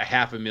like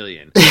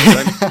 500,000.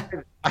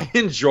 I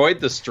enjoyed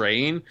The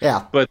Strain,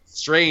 but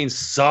Strain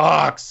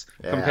sucks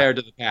compared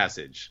to The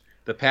Passage.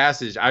 The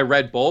Passage, I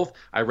read both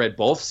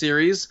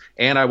series,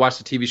 and I watched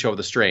the TV show of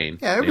The Strain.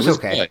 Yeah, it was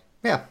okay. Good.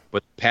 Yeah.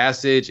 But The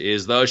Passage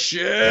is the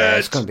shit. Yeah,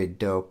 it's going to be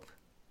dope.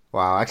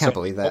 Wow, I can't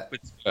believe that.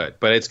 It's good.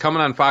 But it's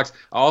coming on Fox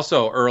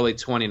also early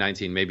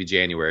 2019, maybe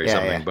January or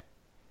something. Yeah. But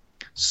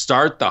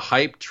start the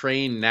hype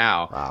train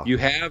now. Wow. You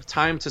have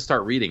time to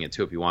start reading it,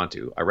 too, if you want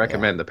to. I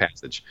recommend The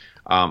Passage.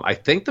 I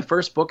think the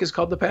first book is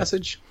called The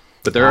Passage.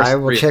 But I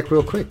will check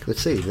real quick.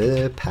 Let's see.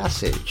 The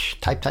Passage.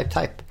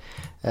 Type.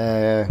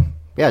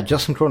 Yeah,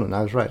 Justin Cronin.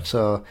 I was right.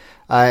 So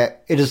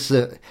it is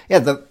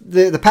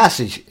the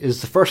Passage is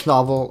the first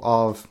novel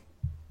of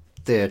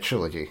the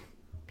trilogy.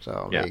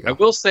 So there you go. I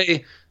will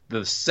say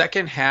the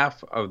second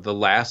half of the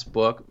last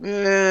book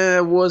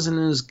wasn't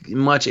as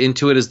much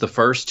into it as the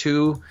first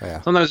 2.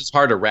 Yeah. Sometimes it's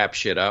hard to wrap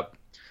shit up.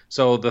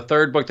 So the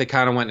third book, they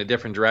kind of went in a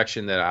different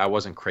direction that I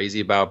wasn't crazy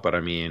about, but I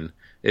mean,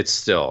 it's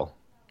still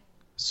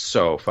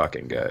so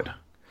fucking good.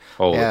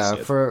 Holy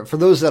shit. For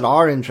those that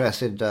are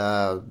interested,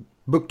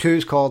 book 2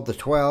 is called The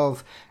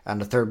 12,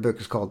 and the third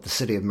book is called The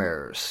City of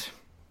Mirrors.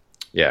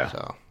 Yeah.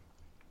 So,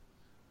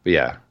 but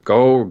yeah,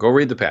 go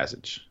read The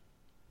Passage.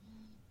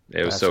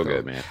 It was so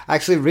good, man.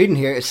 Actually, reading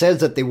here, it says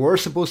that they were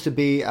supposed to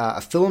be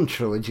a film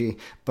trilogy,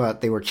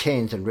 but they were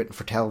changed and written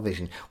for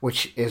television,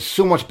 which is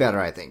so much better,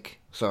 I think.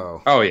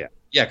 So. Oh yeah,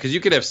 because you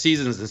could have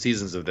seasons and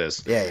seasons of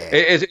this. Yeah.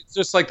 It's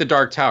just like The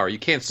Dark Tower. You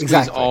can't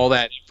squeeze all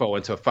that info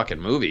into a fucking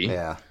movie.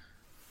 Yeah.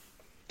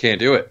 Can't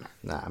do it.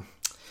 Nah.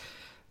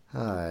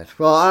 All right.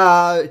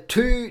 Well,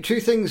 two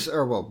things,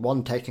 or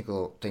one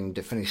technical thing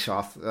to finish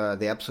off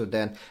the episode.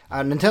 Then,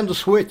 Nintendo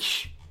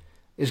Switch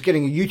is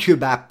getting a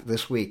YouTube app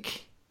this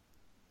week.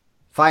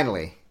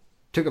 Finally,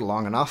 took it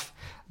long enough,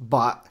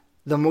 but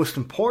the most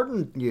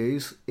important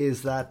news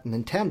is that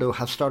Nintendo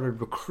have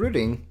started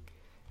recruiting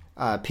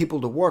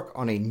people to work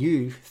on a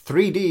new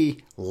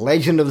 3D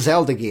Legend of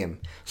Zelda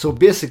game. So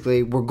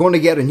basically, we're going to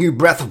get a new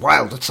Breath of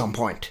Wild at some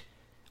point.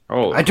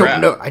 Oh, I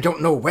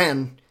don't know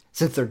when,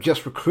 since they're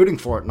just recruiting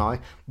for it now,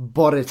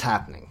 but it's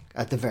happening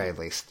at the very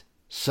least.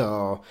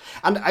 So,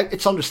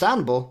 it's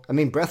understandable. I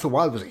mean, Breath of the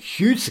Wild was a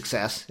huge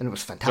success, and it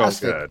was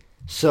fantastic.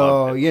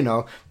 So,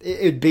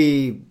 it'd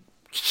be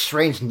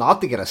strange not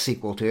to get a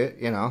sequel to it,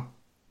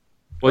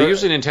 Well,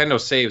 usually Nintendo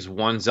saves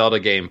one Zelda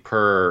game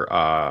per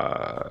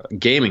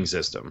gaming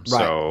system. Right,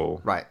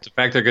 So right. the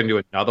fact they're going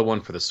to do another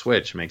one for the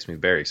Switch makes me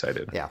very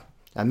excited. Yeah.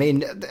 I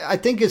mean, I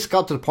think it's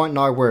got to the point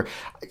now where,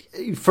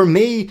 for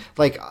me,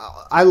 like,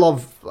 I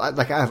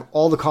have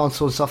all the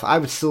console stuff. I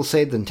would still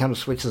say the Nintendo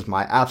Switch is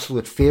my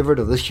absolute favorite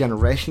of this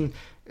generation.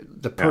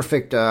 The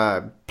perfect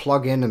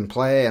plug in and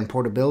play and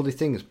portability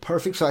thing is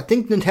perfect. So I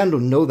think Nintendo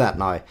know that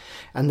now.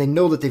 And they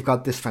know that they've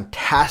got this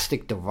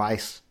fantastic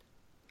device.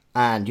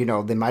 And, you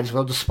know, they might as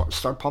well just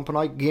start pumping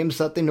out games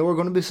that they know are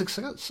going to be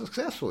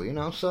successful, you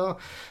know. So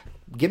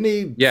give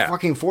me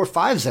fucking 4 or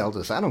 5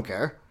 Zeldas. I don't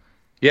care.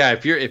 Yeah,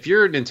 if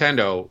you're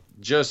Nintendo,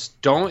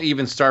 just don't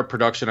even start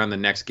production on the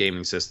next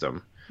gaming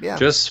system. Yeah.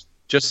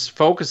 Just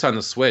focus on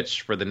the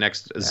Switch for the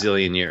next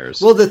zillion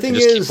years. Well, the thing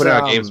just is, keep putting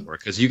out games for it,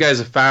 because you guys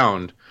have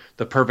found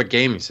the perfect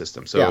gaming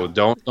system. So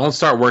don't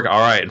start working.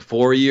 All right, in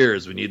 4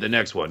 years we need the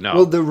next one. No.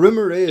 Well, the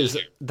rumor is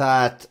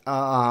that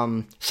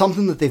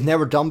something that they've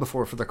never done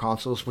before for their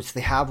consoles, which they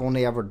have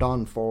only ever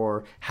done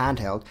for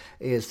handheld,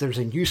 is there's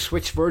a new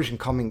Switch version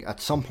coming at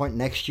some point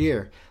next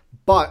year,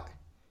 but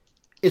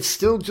it's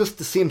still just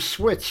the same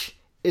Switch.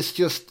 It's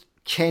just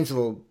changed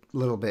a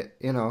little bit,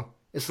 you know.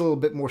 It's a little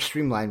bit more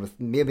streamlined with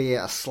maybe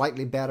a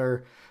slightly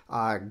better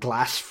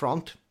glass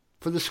front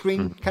for the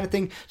screen kind of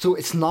thing. So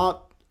it's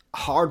not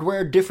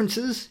hardware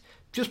differences,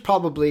 just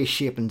probably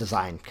shape and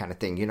design kind of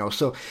thing, you know.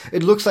 So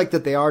it looks like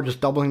that they are just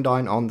doubling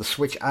down on the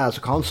Switch as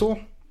a console.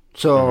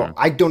 So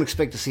I don't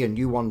expect to see a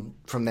new one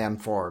from them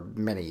for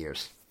many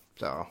years.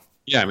 So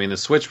yeah, I mean, the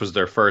Switch was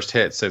their first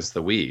hit since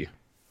the Wii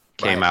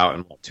came out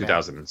in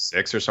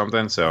 2006 or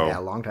something. So yeah,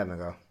 a long time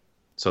ago.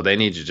 So they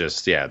need to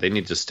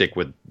stick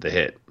with the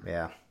hit.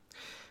 Yeah,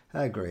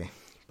 I agree.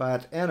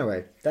 But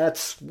anyway,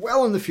 that's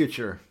well in the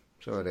future.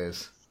 So it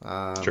is.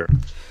 Sure.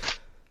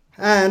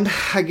 And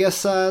I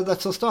guess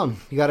that's us done.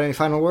 You got any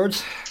final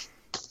words?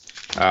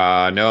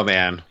 No,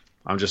 man.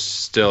 I'm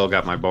just still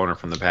got my boner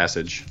from the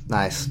passage.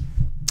 Nice.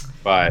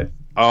 But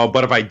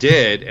if I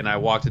did and I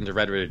walked into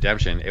Red Dead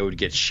Redemption, it would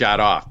get shot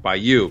off by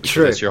you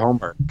because it's your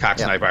homework, cock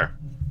sniper.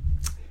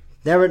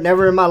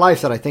 Never in my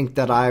life that I think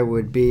that I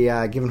would be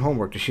given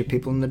homework to shoot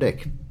people in the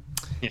dick.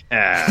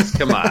 Yes,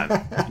 come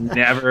on.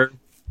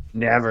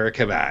 never,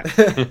 come on.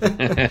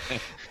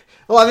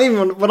 Well, I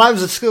mean, when I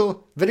was at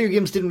school, video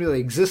games didn't really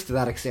exist to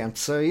that extent,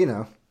 so, you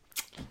know.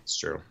 It's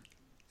true.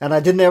 And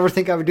I didn't ever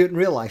think I would do it in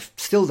real life.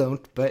 Still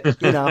don't, but,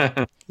 you know.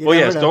 Well,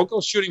 yes, don't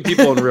go shooting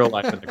people in real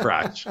life in the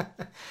crotch.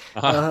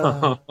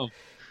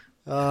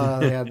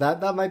 Yeah,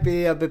 that might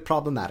be a bit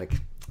problematic.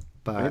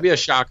 But maybe a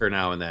shocker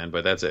now and then,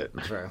 but that's it.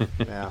 True.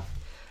 Yeah.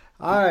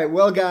 All right.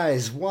 Well,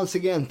 guys, once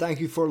again,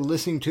 thank you for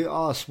listening to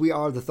us. We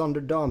are the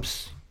Thunder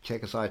Dumps.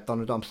 Check us out,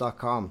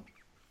 thunderdumps.com.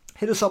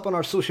 Hit us up on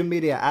our social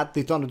media at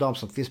the Thunder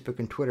Dumps on Facebook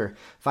and Twitter.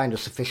 Find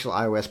us official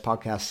iOS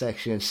podcast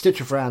section,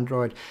 Stitcher for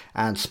Android,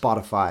 and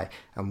Spotify.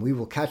 And we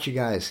will catch you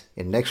guys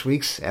in next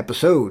week's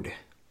episode.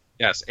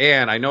 Yes,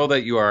 and I know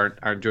that you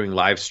aren't doing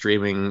live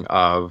streaming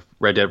of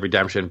Red Dead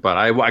Redemption, but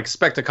I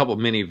expect a couple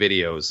mini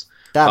videos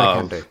that I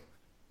can do.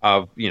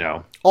 Of, you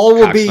know, all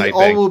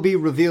will be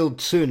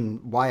revealed soon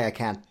why I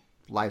can't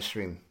live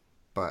stream,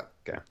 but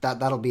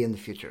that'll be in the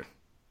future.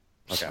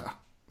 Okay. So.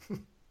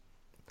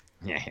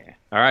 Yeah.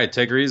 All right,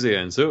 take her easy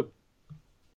and soup.